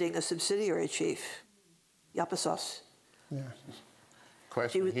visiting a subsidiary chief, Yapasos. Yeah.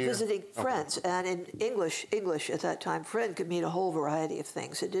 Question She was here. visiting friends, and in English at that time, friend could mean a whole variety of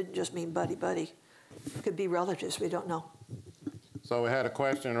things. It didn't just mean buddy-buddy. It could be relatives, we don't know. So we had a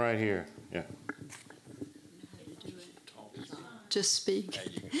question right here. Yeah. To speak.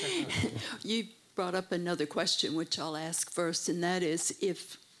 You brought up another question, which I'll ask first, and that is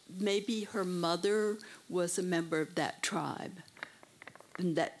if maybe her mother was a member of that tribe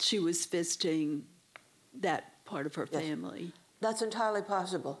and that she was visiting that part of her family. That's entirely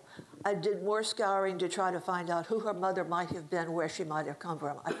possible. I did more scouring to try to find out who her mother might have been, where she might have come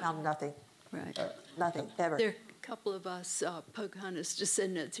from. I found nothing. Right. Nothing, ever. There are a couple of us Pocahontas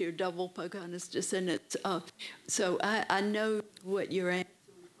descendants here, double Pocahontas descendants. So I know what your answer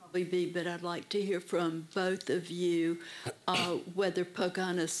would probably be, but I'd like to hear from both of you whether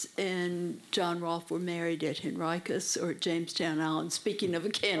Pocahontas and John Rolfe were married at Henricus or at Jamestown Island. Speaking of a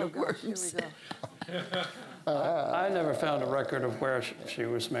can of worms. Here we go. I never found a record of where she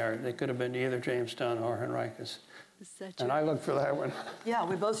was married. It could have been either Jamestown or Henricus. And I looked for that one. Yeah,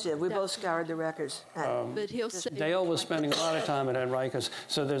 we both did. We both scoured the records. But he'll say Dale was spending a lot of time at Henricus,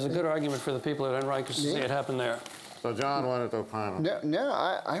 so there's a good argument for the people at Henricus to see it happen there. So John wanted to opine on No,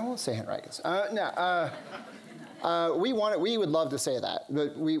 I won't say Henricus. We would love to say that,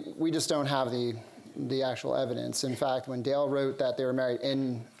 but we just don't have the actual evidence. In fact, when Dale wrote that they were married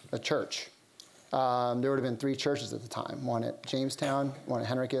in a church, there would have been 3 churches at the time, one at Jamestown, one at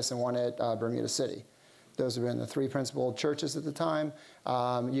Henricus, and one at Bermuda City. Those have been the 3 principal churches at the time.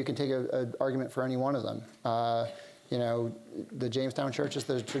 You can take an argument for any one of them. The Jamestown Church is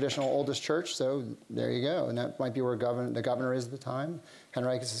the traditional oldest church, so there you go. And that might be where the governor is at the time.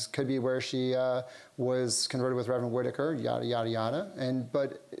 Henricus could be where she was converted with Reverend Whitaker, yada, yada, yada.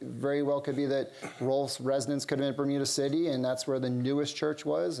 But very well could be that Rolfe's residence could have been at Bermuda City, and that's where the newest church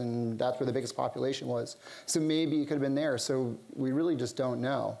was, and that's where the biggest population was. So maybe it could have been there. So we really just don't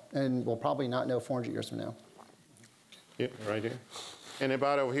know, and we'll probably not know 400 years from now. Yep, right here.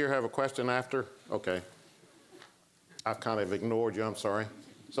 Anybody over here have a question after? Okay. I've kind of ignored you, I'm sorry.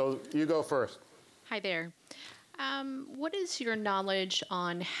 So you go first. Hi there. What is your knowledge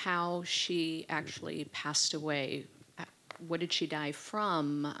on how she actually passed away? What did she die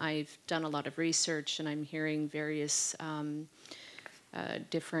from? I've done a lot of research and I'm hearing various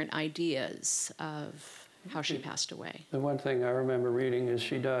different ideas of how she passed away. The one thing I remember reading is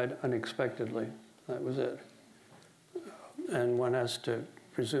she died unexpectedly. That was it. And one has to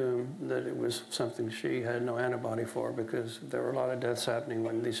presume that it was something she had no antibody for, because there were a lot of deaths happening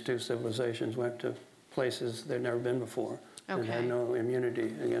when these 2 civilizations went to places they'd never been before and had no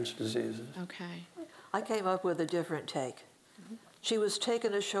immunity against diseases. Okay. I came up with a different take. She was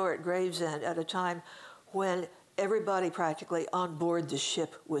taken ashore at Gravesend at a time when everybody practically on board the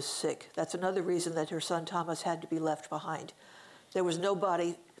ship was sick. That's another reason that her son Thomas had to be left behind. There was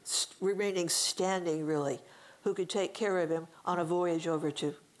nobody remaining standing, really, who could take care of him on a voyage over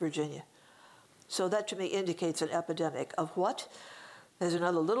to Virginia. So that to me indicates an epidemic of what? There's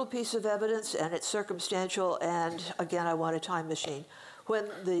another little piece of evidence, and it's circumstantial, and again, I want a time machine. When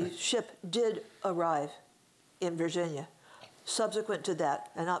the ship did arrive in Virginia, subsequent to that,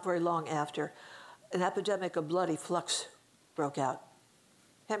 and not very long after, an epidemic of bloody flux broke out.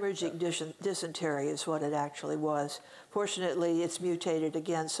 Hemorrhagic dysentery is what it actually was. Fortunately, it's mutated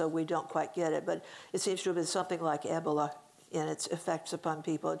again, so we don't quite get it, but it seems to have been something like Ebola in its effects upon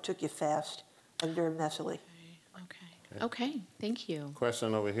people. It took you fast and very messily. Okay, thank you.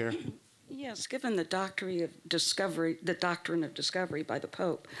 Question over here. Yes, given the doctrine of discovery by the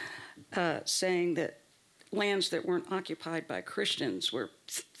Pope, saying that lands that weren't occupied by Christians were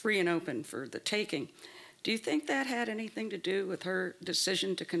free and open for the taking, do you think that had anything to do with her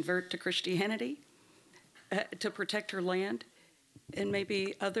decision to convert to Christianity? to protect her land? And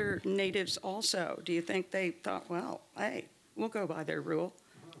maybe other natives also. Do you think they thought, well, hey, we'll go by their rule.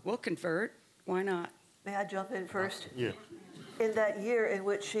 We'll convert. Why not? May I jump in first? Yeah. In that year in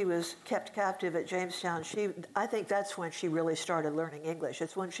which she was kept captive at Jamestown, I think that's when she really started learning English.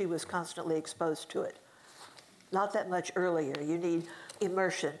 It's when she was constantly exposed to it. Not that much earlier. You need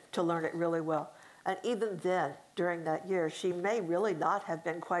immersion to learn it really well. And even then, during that year, she may really not have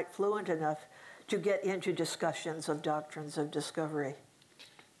been quite fluent enough to get into discussions of doctrines of discovery.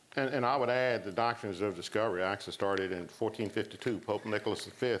 And I would add the doctrines of discovery actually started in 1452, Pope Nicholas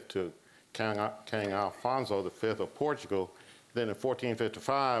V to King Alfonso V of Portugal. Then in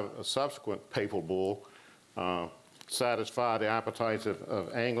 1455, a subsequent papal bull satisfied the appetites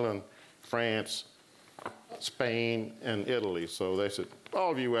of England, France, Spain, and Italy. So they said,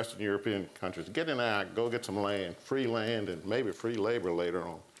 all of you Western European countries, get an act, go get some land, and maybe free labor later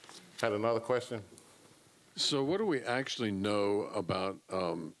on. Had another question? So what do we actually know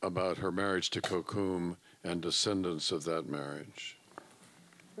about her marriage to Kokum and descendants of that marriage?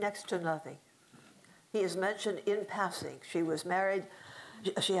 Next to nothing. He is mentioned in passing. She was married,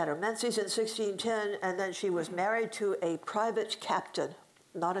 she had her menses in 1610, and then she was married to a private captain,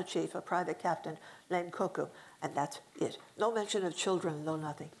 not a chief, a private captain named Kokum, and that's it. No mention of children, no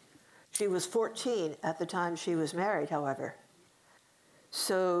nothing. She was 14 at the time she was married, however.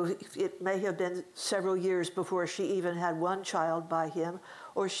 So it may have been several years before she even had one child by him,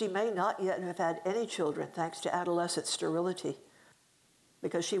 or she may not yet have had any children thanks to adolescent sterility,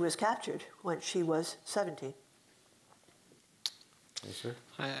 because she was captured when she was 17. Yes, sir.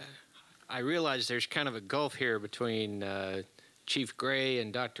 I realize there's kind of a gulf here between Chief Gray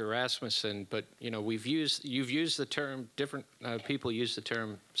and Dr. Rasmussen, but you've used the term, different people use the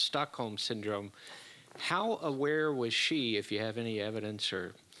term Stockholm Syndrome. How aware was she, if you have any evidence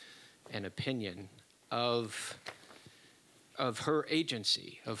or an opinion, of her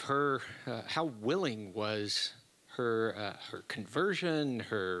agency, of her, how willing was her conversion,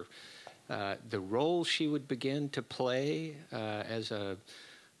 the role she would begin to play as a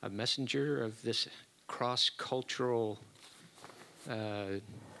messenger of this cross-cultural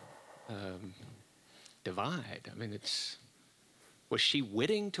divide? I mean, was she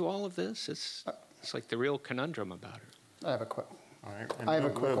witting to all of this? It's like the real conundrum about her. I have a quick. All right.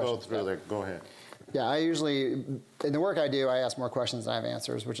 We'll go through there. Go ahead. Yeah, I usually, in the work I do, I ask more questions than I have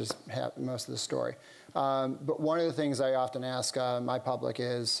answers, which is most of the story. But one of the things I often ask my public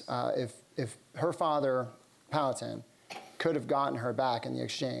is if her father, Powhatan, could have gotten her back in the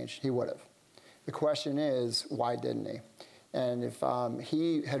exchange, he would have. The question is, why didn't he? And if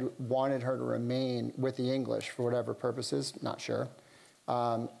he had wanted her to remain with the English for whatever purposes, not sure.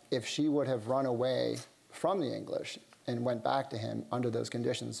 If she would have run away from the English and went back to him under those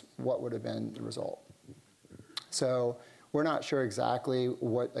conditions, what would have been the result? So we're not sure exactly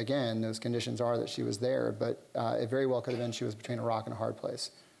what, again, those conditions are that she was there, but it very well could have been she was between a rock and a hard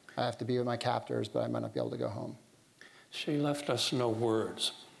place. I have to be with my captors, but I might not be able to go home. She left us no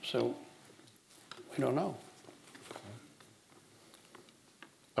words, so we don't know.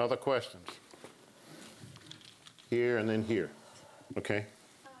 Other questions? Here and then here. Okay.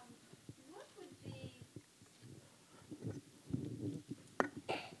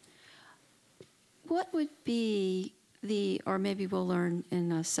 What would be or maybe we'll learn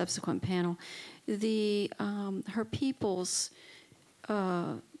in a subsequent panel, her people's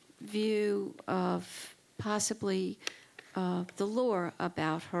view of possibly the lore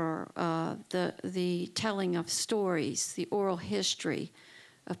about her, the telling of stories, the oral history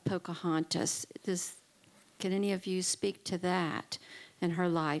of Pocahontas. Can any of you speak to that in her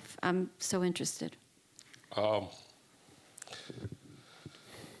life? I'm so interested. I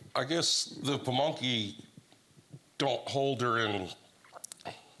guess the Pamunkey don't hold her in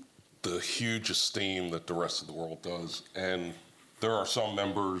the huge esteem that the rest of the world does. And there are some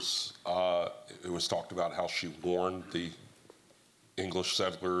members, it was talked about how she warned the English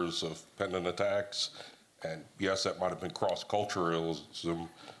settlers of pending attacks. And yes, that might have been cross-culturalism,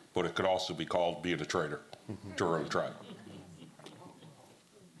 but it could also be called being a traitor to her own tribe.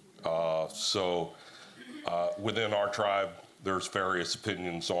 Within our tribe, there's various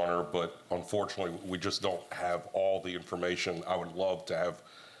opinions on her, but unfortunately, we just don't have all the information. I would love to have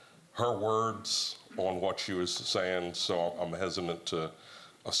her words on what she was saying, so I'm hesitant to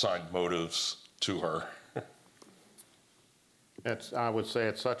assign motives to her. I would say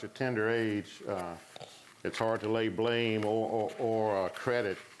at such a tender age, it's hard to lay blame or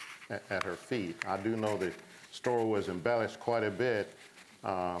credit at her feet. I do know the story was embellished quite a bit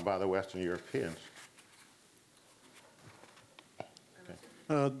by the Western Europeans. Okay.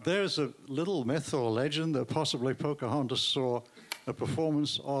 There's a little myth or legend that possibly Pocahontas saw a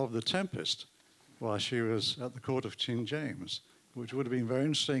performance of The Tempest while she was at the court of King James, which would have been very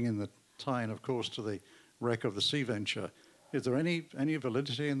interesting in the tie-in, of course, to the wreck of the Sea Venture. Is there any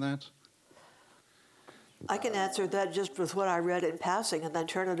validity in that? I can answer that just with what I read in passing and then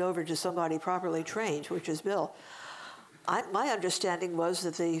turn it over to somebody properly trained, which is Bill. My understanding was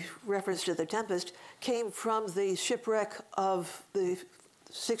that the reference to the Tempest came from the shipwreck of the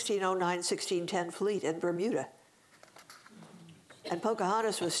 1609-1610 fleet in Bermuda. And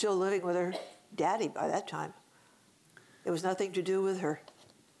Pocahontas was still living with her daddy by that time. It was nothing to do with her.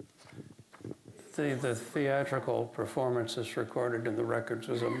 The theatrical performance is recorded in the records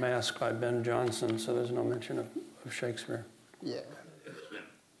was a masque by Ben Jonson, so there's no mention of Shakespeare. Yeah.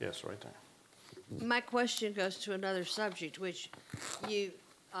 Yes, right there. My question goes to another subject, which you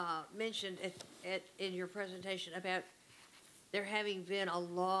mentioned in your presentation about there having been a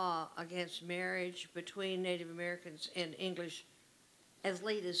law against marriage between Native Americans and English as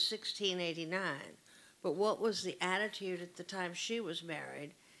late as 1689. But what was the attitude at the time she was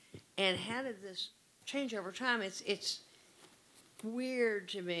married? And how did this change over time? It's weird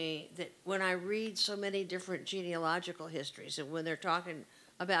to me that when I read so many different genealogical histories and when they're talking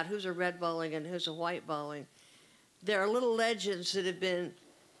about who's a red bowling and who's a white bowling, there are little legends that have been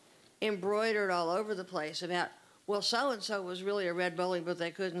embroidered all over the place about, well, so-and-so was really a red bowling, but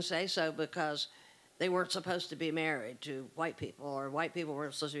they couldn't say so because they weren't supposed to be married to white people, or white people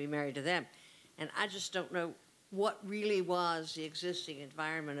weren't supposed to be married to them. And I just don't know what really was the existing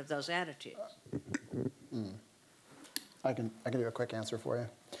environment of those attitudes. I can do a quick answer for you.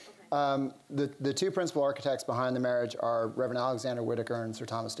 The two principal architects behind the marriage are Reverend Alexander Whitaker and Sir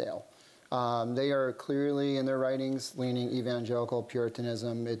Thomas Dale. They are clearly in their writings leaning evangelical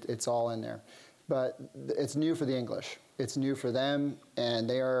Puritanism. It's all in there. But it's new for the English. It's new for them, and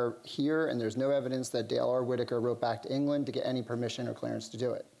they are here, and there's no evidence that Dale or Whitaker wrote back to England to get any permission or clearance to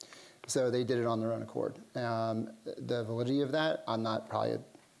do it. So they did it on their own accord. The validity of that, I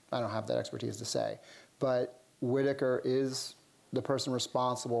don't have that expertise to say. But Whitaker is the person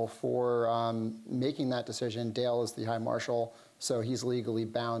responsible for making that decision. Dale is the High Marshal, so he's legally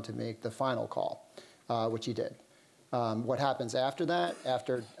bound to make the final call, which he did. What happens after that,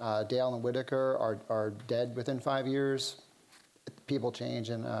 after Dale and Whitaker are dead within 5 years, people change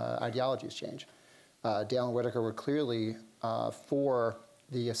and ideologies change. Dale and Whitaker were clearly for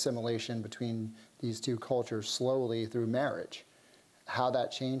the assimilation between these two cultures slowly through marriage. How that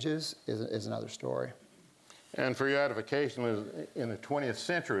changes is another story. And for your edification, in the 20th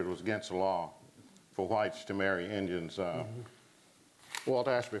century, it was against the law for whites to marry Indians. Walt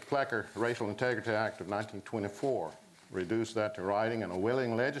Ashby Flecker, Racial Integrity Act of 1924, reduced that to writing, and a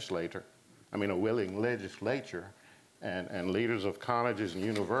willing legislature, and leaders of colleges and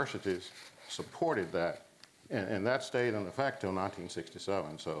universities supported that. And that stayed in effect till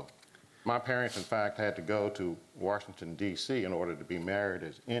 1967. So my parents, in fact, had to go to Washington, D.C. in order to be married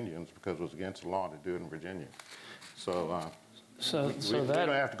as Indians because it was against the law to do it in Virginia. So we don't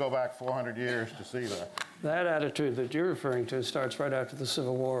have to go back 400 years to see that. That attitude that you're referring to starts right after the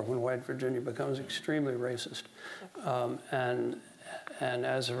Civil War, when white Virginia becomes extremely racist. And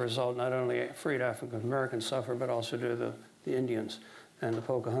as a result, not only freed African Americans suffer, but also do the Indians and the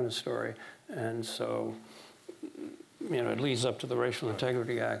Pocahontas story. And so, it leads up to the Racial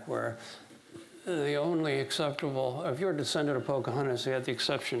Integrity Act, where the only acceptable, if you're a descendant of Pocahontas, you had the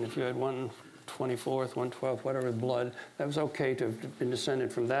exception if you had 1/24th, 1/12th, whatever blood, that was okay to have been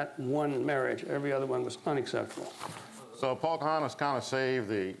descended from that one marriage. Every other one was unacceptable. So Pocahontas kind of saved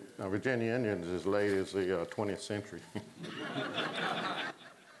the Virginia Indians as late as the 20th century.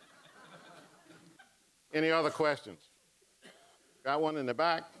 Any other questions? Got one in the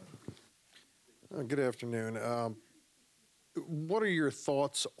back? Good afternoon. What are your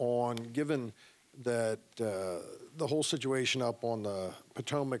thoughts on, given that the whole situation up on the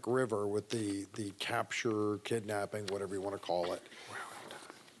Potomac River with the capture, kidnapping, whatever you want to call it,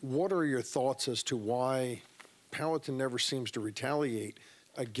 what are your thoughts as to why Powhatan never seems to retaliate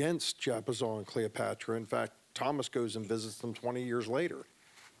against Japazaw and Cleopatra? In fact, Thomas goes and visits them 20 years later.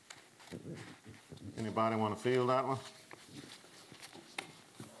 Anybody want to field that one?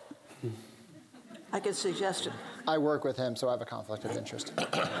 I could suggest it. I work with him, so I have a conflict of interest.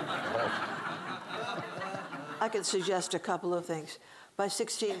 I can suggest a couple of things. By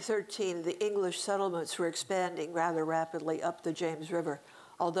 1613, the English settlements were expanding rather rapidly up the James River,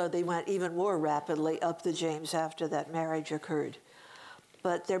 although they went even more rapidly up the James after that marriage occurred.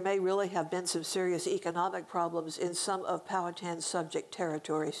 But there may really have been some serious economic problems in some of Powhatan's subject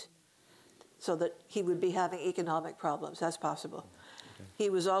territories, so that he would be having economic problems. That's possible. He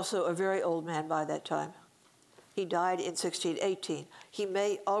was also a very old man by that time. He died in 1618. He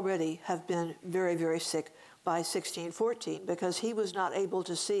may already have been very, very sick by 1614 because he was not able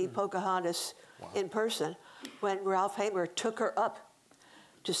to see Pocahontas in person when Ralph Hamer took her up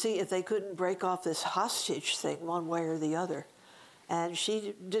to see if they couldn't break off this hostage thing one way or the other. And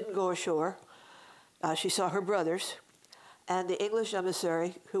she didn't go ashore. She saw her brothers, and the English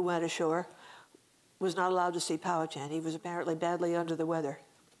emissary who went ashore was not allowed to see Powhatan. He was apparently badly under the weather.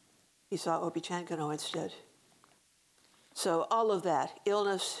 He saw Opechancanough instead. So all of that,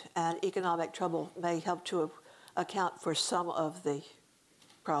 illness and economic trouble, may help to account for some of the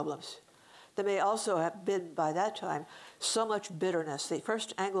problems. There may also have been, by that time, so much bitterness. The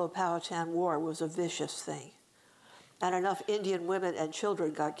first Anglo-Powhatan War was a vicious thing. And enough Indian women and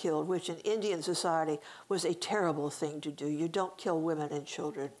children got killed, which in Indian society was a terrible thing to do. You don't kill women and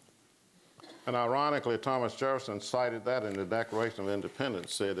children. And ironically, Thomas Jefferson cited that in the Declaration of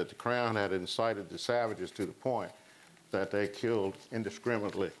Independence, said that the Crown had incited the savages to the point that they killed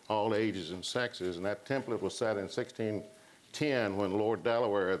indiscriminately all ages and sexes. And that template was set in 1610 when Lord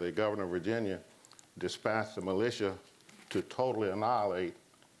Delaware, the governor of Virginia, dispatched the militia to totally annihilate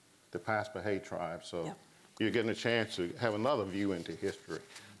the Paspahegh tribe. So you're getting a chance to have another view into history.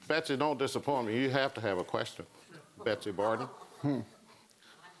 Betsy, don't disappoint me. You have to have a question. Betsy Barton.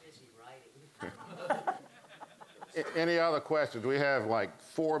 Any other questions? We have like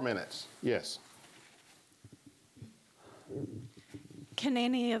 4 minutes. Yes. Can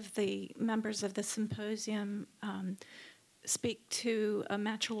any of the members of the symposium speak to a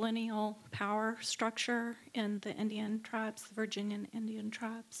matrilineal power structure in the Indian tribes, the Virginian Indian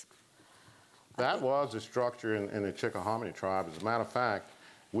tribes? That was the structure in the Chickahominy tribe. As a matter of fact,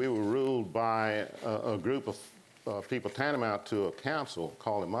 we were ruled by a group of people tantamount to a council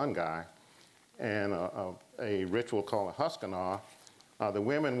called a Mungai, and a ritual called a Huskanaw. The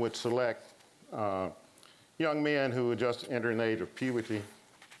women would select young men who were just entering the age of puberty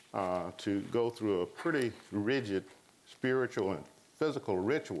to go through a pretty rigid spiritual and physical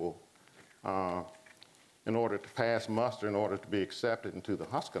ritual in order to pass muster, in order to be accepted into the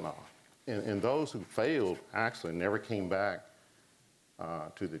Huskanaw. And those who failed actually never came back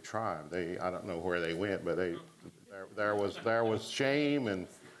to the tribe. I don't know where they went, but there was shame, and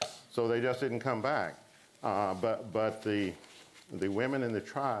so they just didn't come back. But the women in the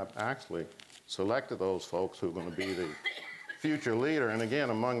tribe actually selected those folks who were going to be the future leader. And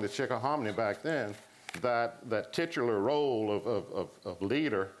again, among the Chickahominy back then, that titular role of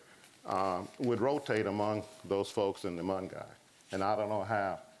leader would rotate among those folks in the Mungai. And I don't know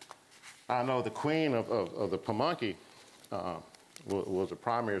how. I know the queen of the Pamunkey was a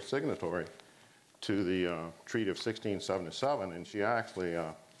primary signatory to the Treaty of 1677, and she actually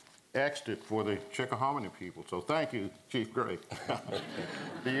etched it for the Chickahominy people. So thank you, Chief Gray.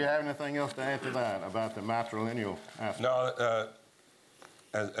 Do you have anything else to add to that about the matrilineal aspect? No,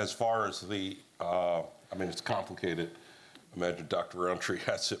 as far as the, I mean, it's complicated. I imagine Dr. Roundtree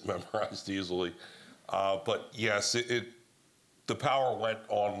has it memorized easily. But yes, the power went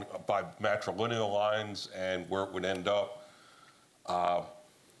on by matrilineal lines, and where it would end up,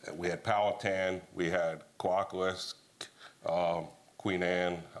 we had Powhatan, we had Coahuillas, Queen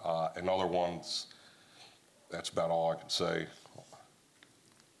Anne, and other ones. That's about all I can say.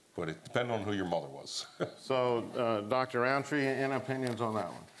 But it depended on who your mother was. So, Dr. Roundtree, any opinions on that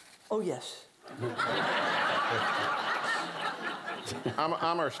one? Oh, yes.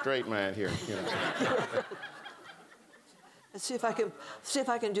 I'm our straight man here. You know. Let's see if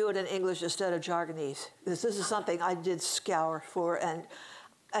I can do it in English instead of Jargonese. This is something I did scour for, and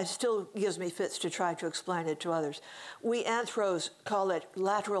it still gives me fits to try to explain it to others. We Anthros call it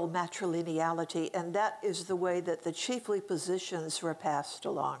lateral matrilineality, and that is the way that the chiefly positions were passed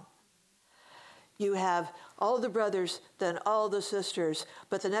along. You have all the brothers, then all the sisters,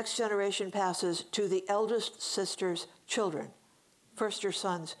 but the next generation passes to the eldest sister's children. First her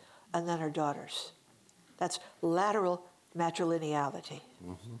sons, and then her daughters. That's lateral matrilineality.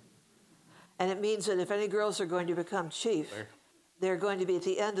 Mm-hmm. And it means that if any girls are going to become chief, they're going to be at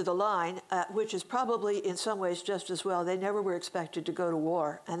the end of the line, which is probably in some ways just as well. They never were expected to go to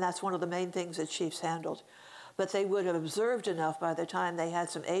war, and that's one of the main things that chiefs handled. But they would have observed enough by the time they had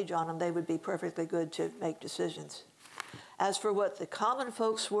some age on them, they would be perfectly good to make decisions. As for what the common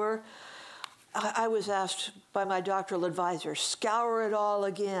folks were, I was asked by my doctoral advisor, scour it all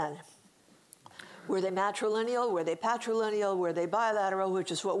again. Were they matrilineal? Were they patrilineal? Were they bilateral,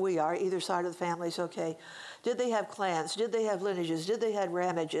 which is what we are? Either side of the family is okay. Did they have clans? Did they have lineages? Did they have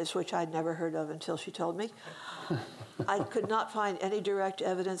ramages, which I'd never heard of until she told me? I could not find any direct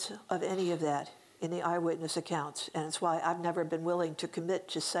evidence of any of that. in the eyewitness accounts, and it's why I've never been willing to commit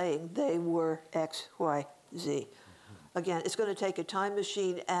to saying they were X, Y, Z. Again, it's going to take a time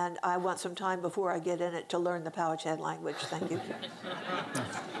machine, and I want some time before I get in it to learn the Powhatan language. Thank you.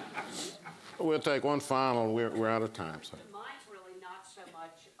 We'll take one final, we're out of time. So. Mine's really not so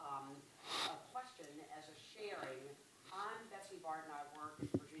much a question as a sharing. I'm Betsy Barton. I work at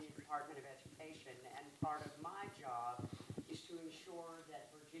the Virginia Department of Education, and part of my job is to ensure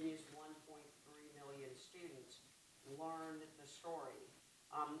that Virginia's 1.3 million students learn the story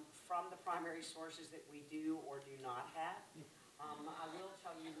from the primary sources that we do or do not have. I will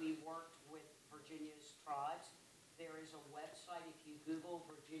tell you, we worked with Virginia's tribes. There is a website, if you Google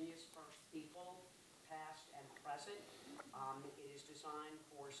Virginia's First People, past and present. It is designed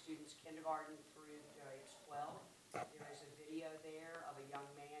for students kindergarten through grades 12. There is a video there of a young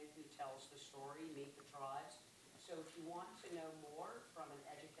man who tells the story, Meet the Tribes. So if you want to know more from an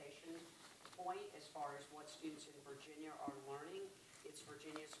education point as far as what students in Virginia are learning, it's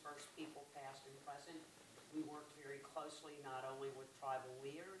Virginia's First People, past and present. We worked very closely not only with tribal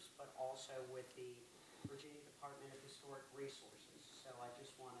leaders, but also with the Virginia Department of Historic Resources. So I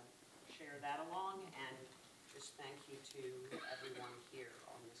just want to share that along and just thank you to everyone here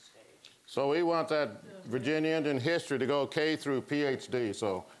on this stage. So we want that Virginia Indian history to go K through PhD,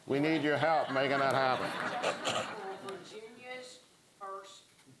 so we need your help making that happen. Virginia's First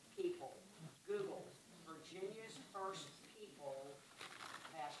People. Google Virginia's First People,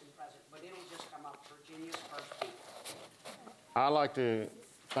 past and present, but it'll just come up, Virginia's First People. I'd like to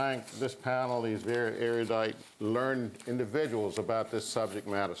thank this panel, these very erudite, learned individuals about this subject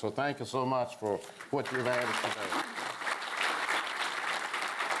matter. So thank you so much for what you've added today.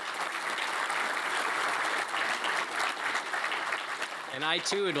 And I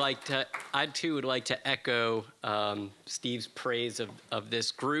too would like to echo Steve's praise of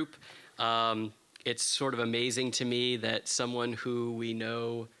this group. It's sort of amazing to me that someone who we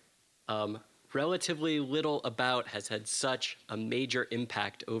know relatively little about has had such a major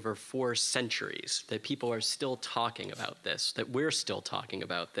impact over 4 centuries, that people are still talking about this, that we're still talking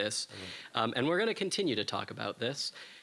about this, and we're going to continue to talk about this.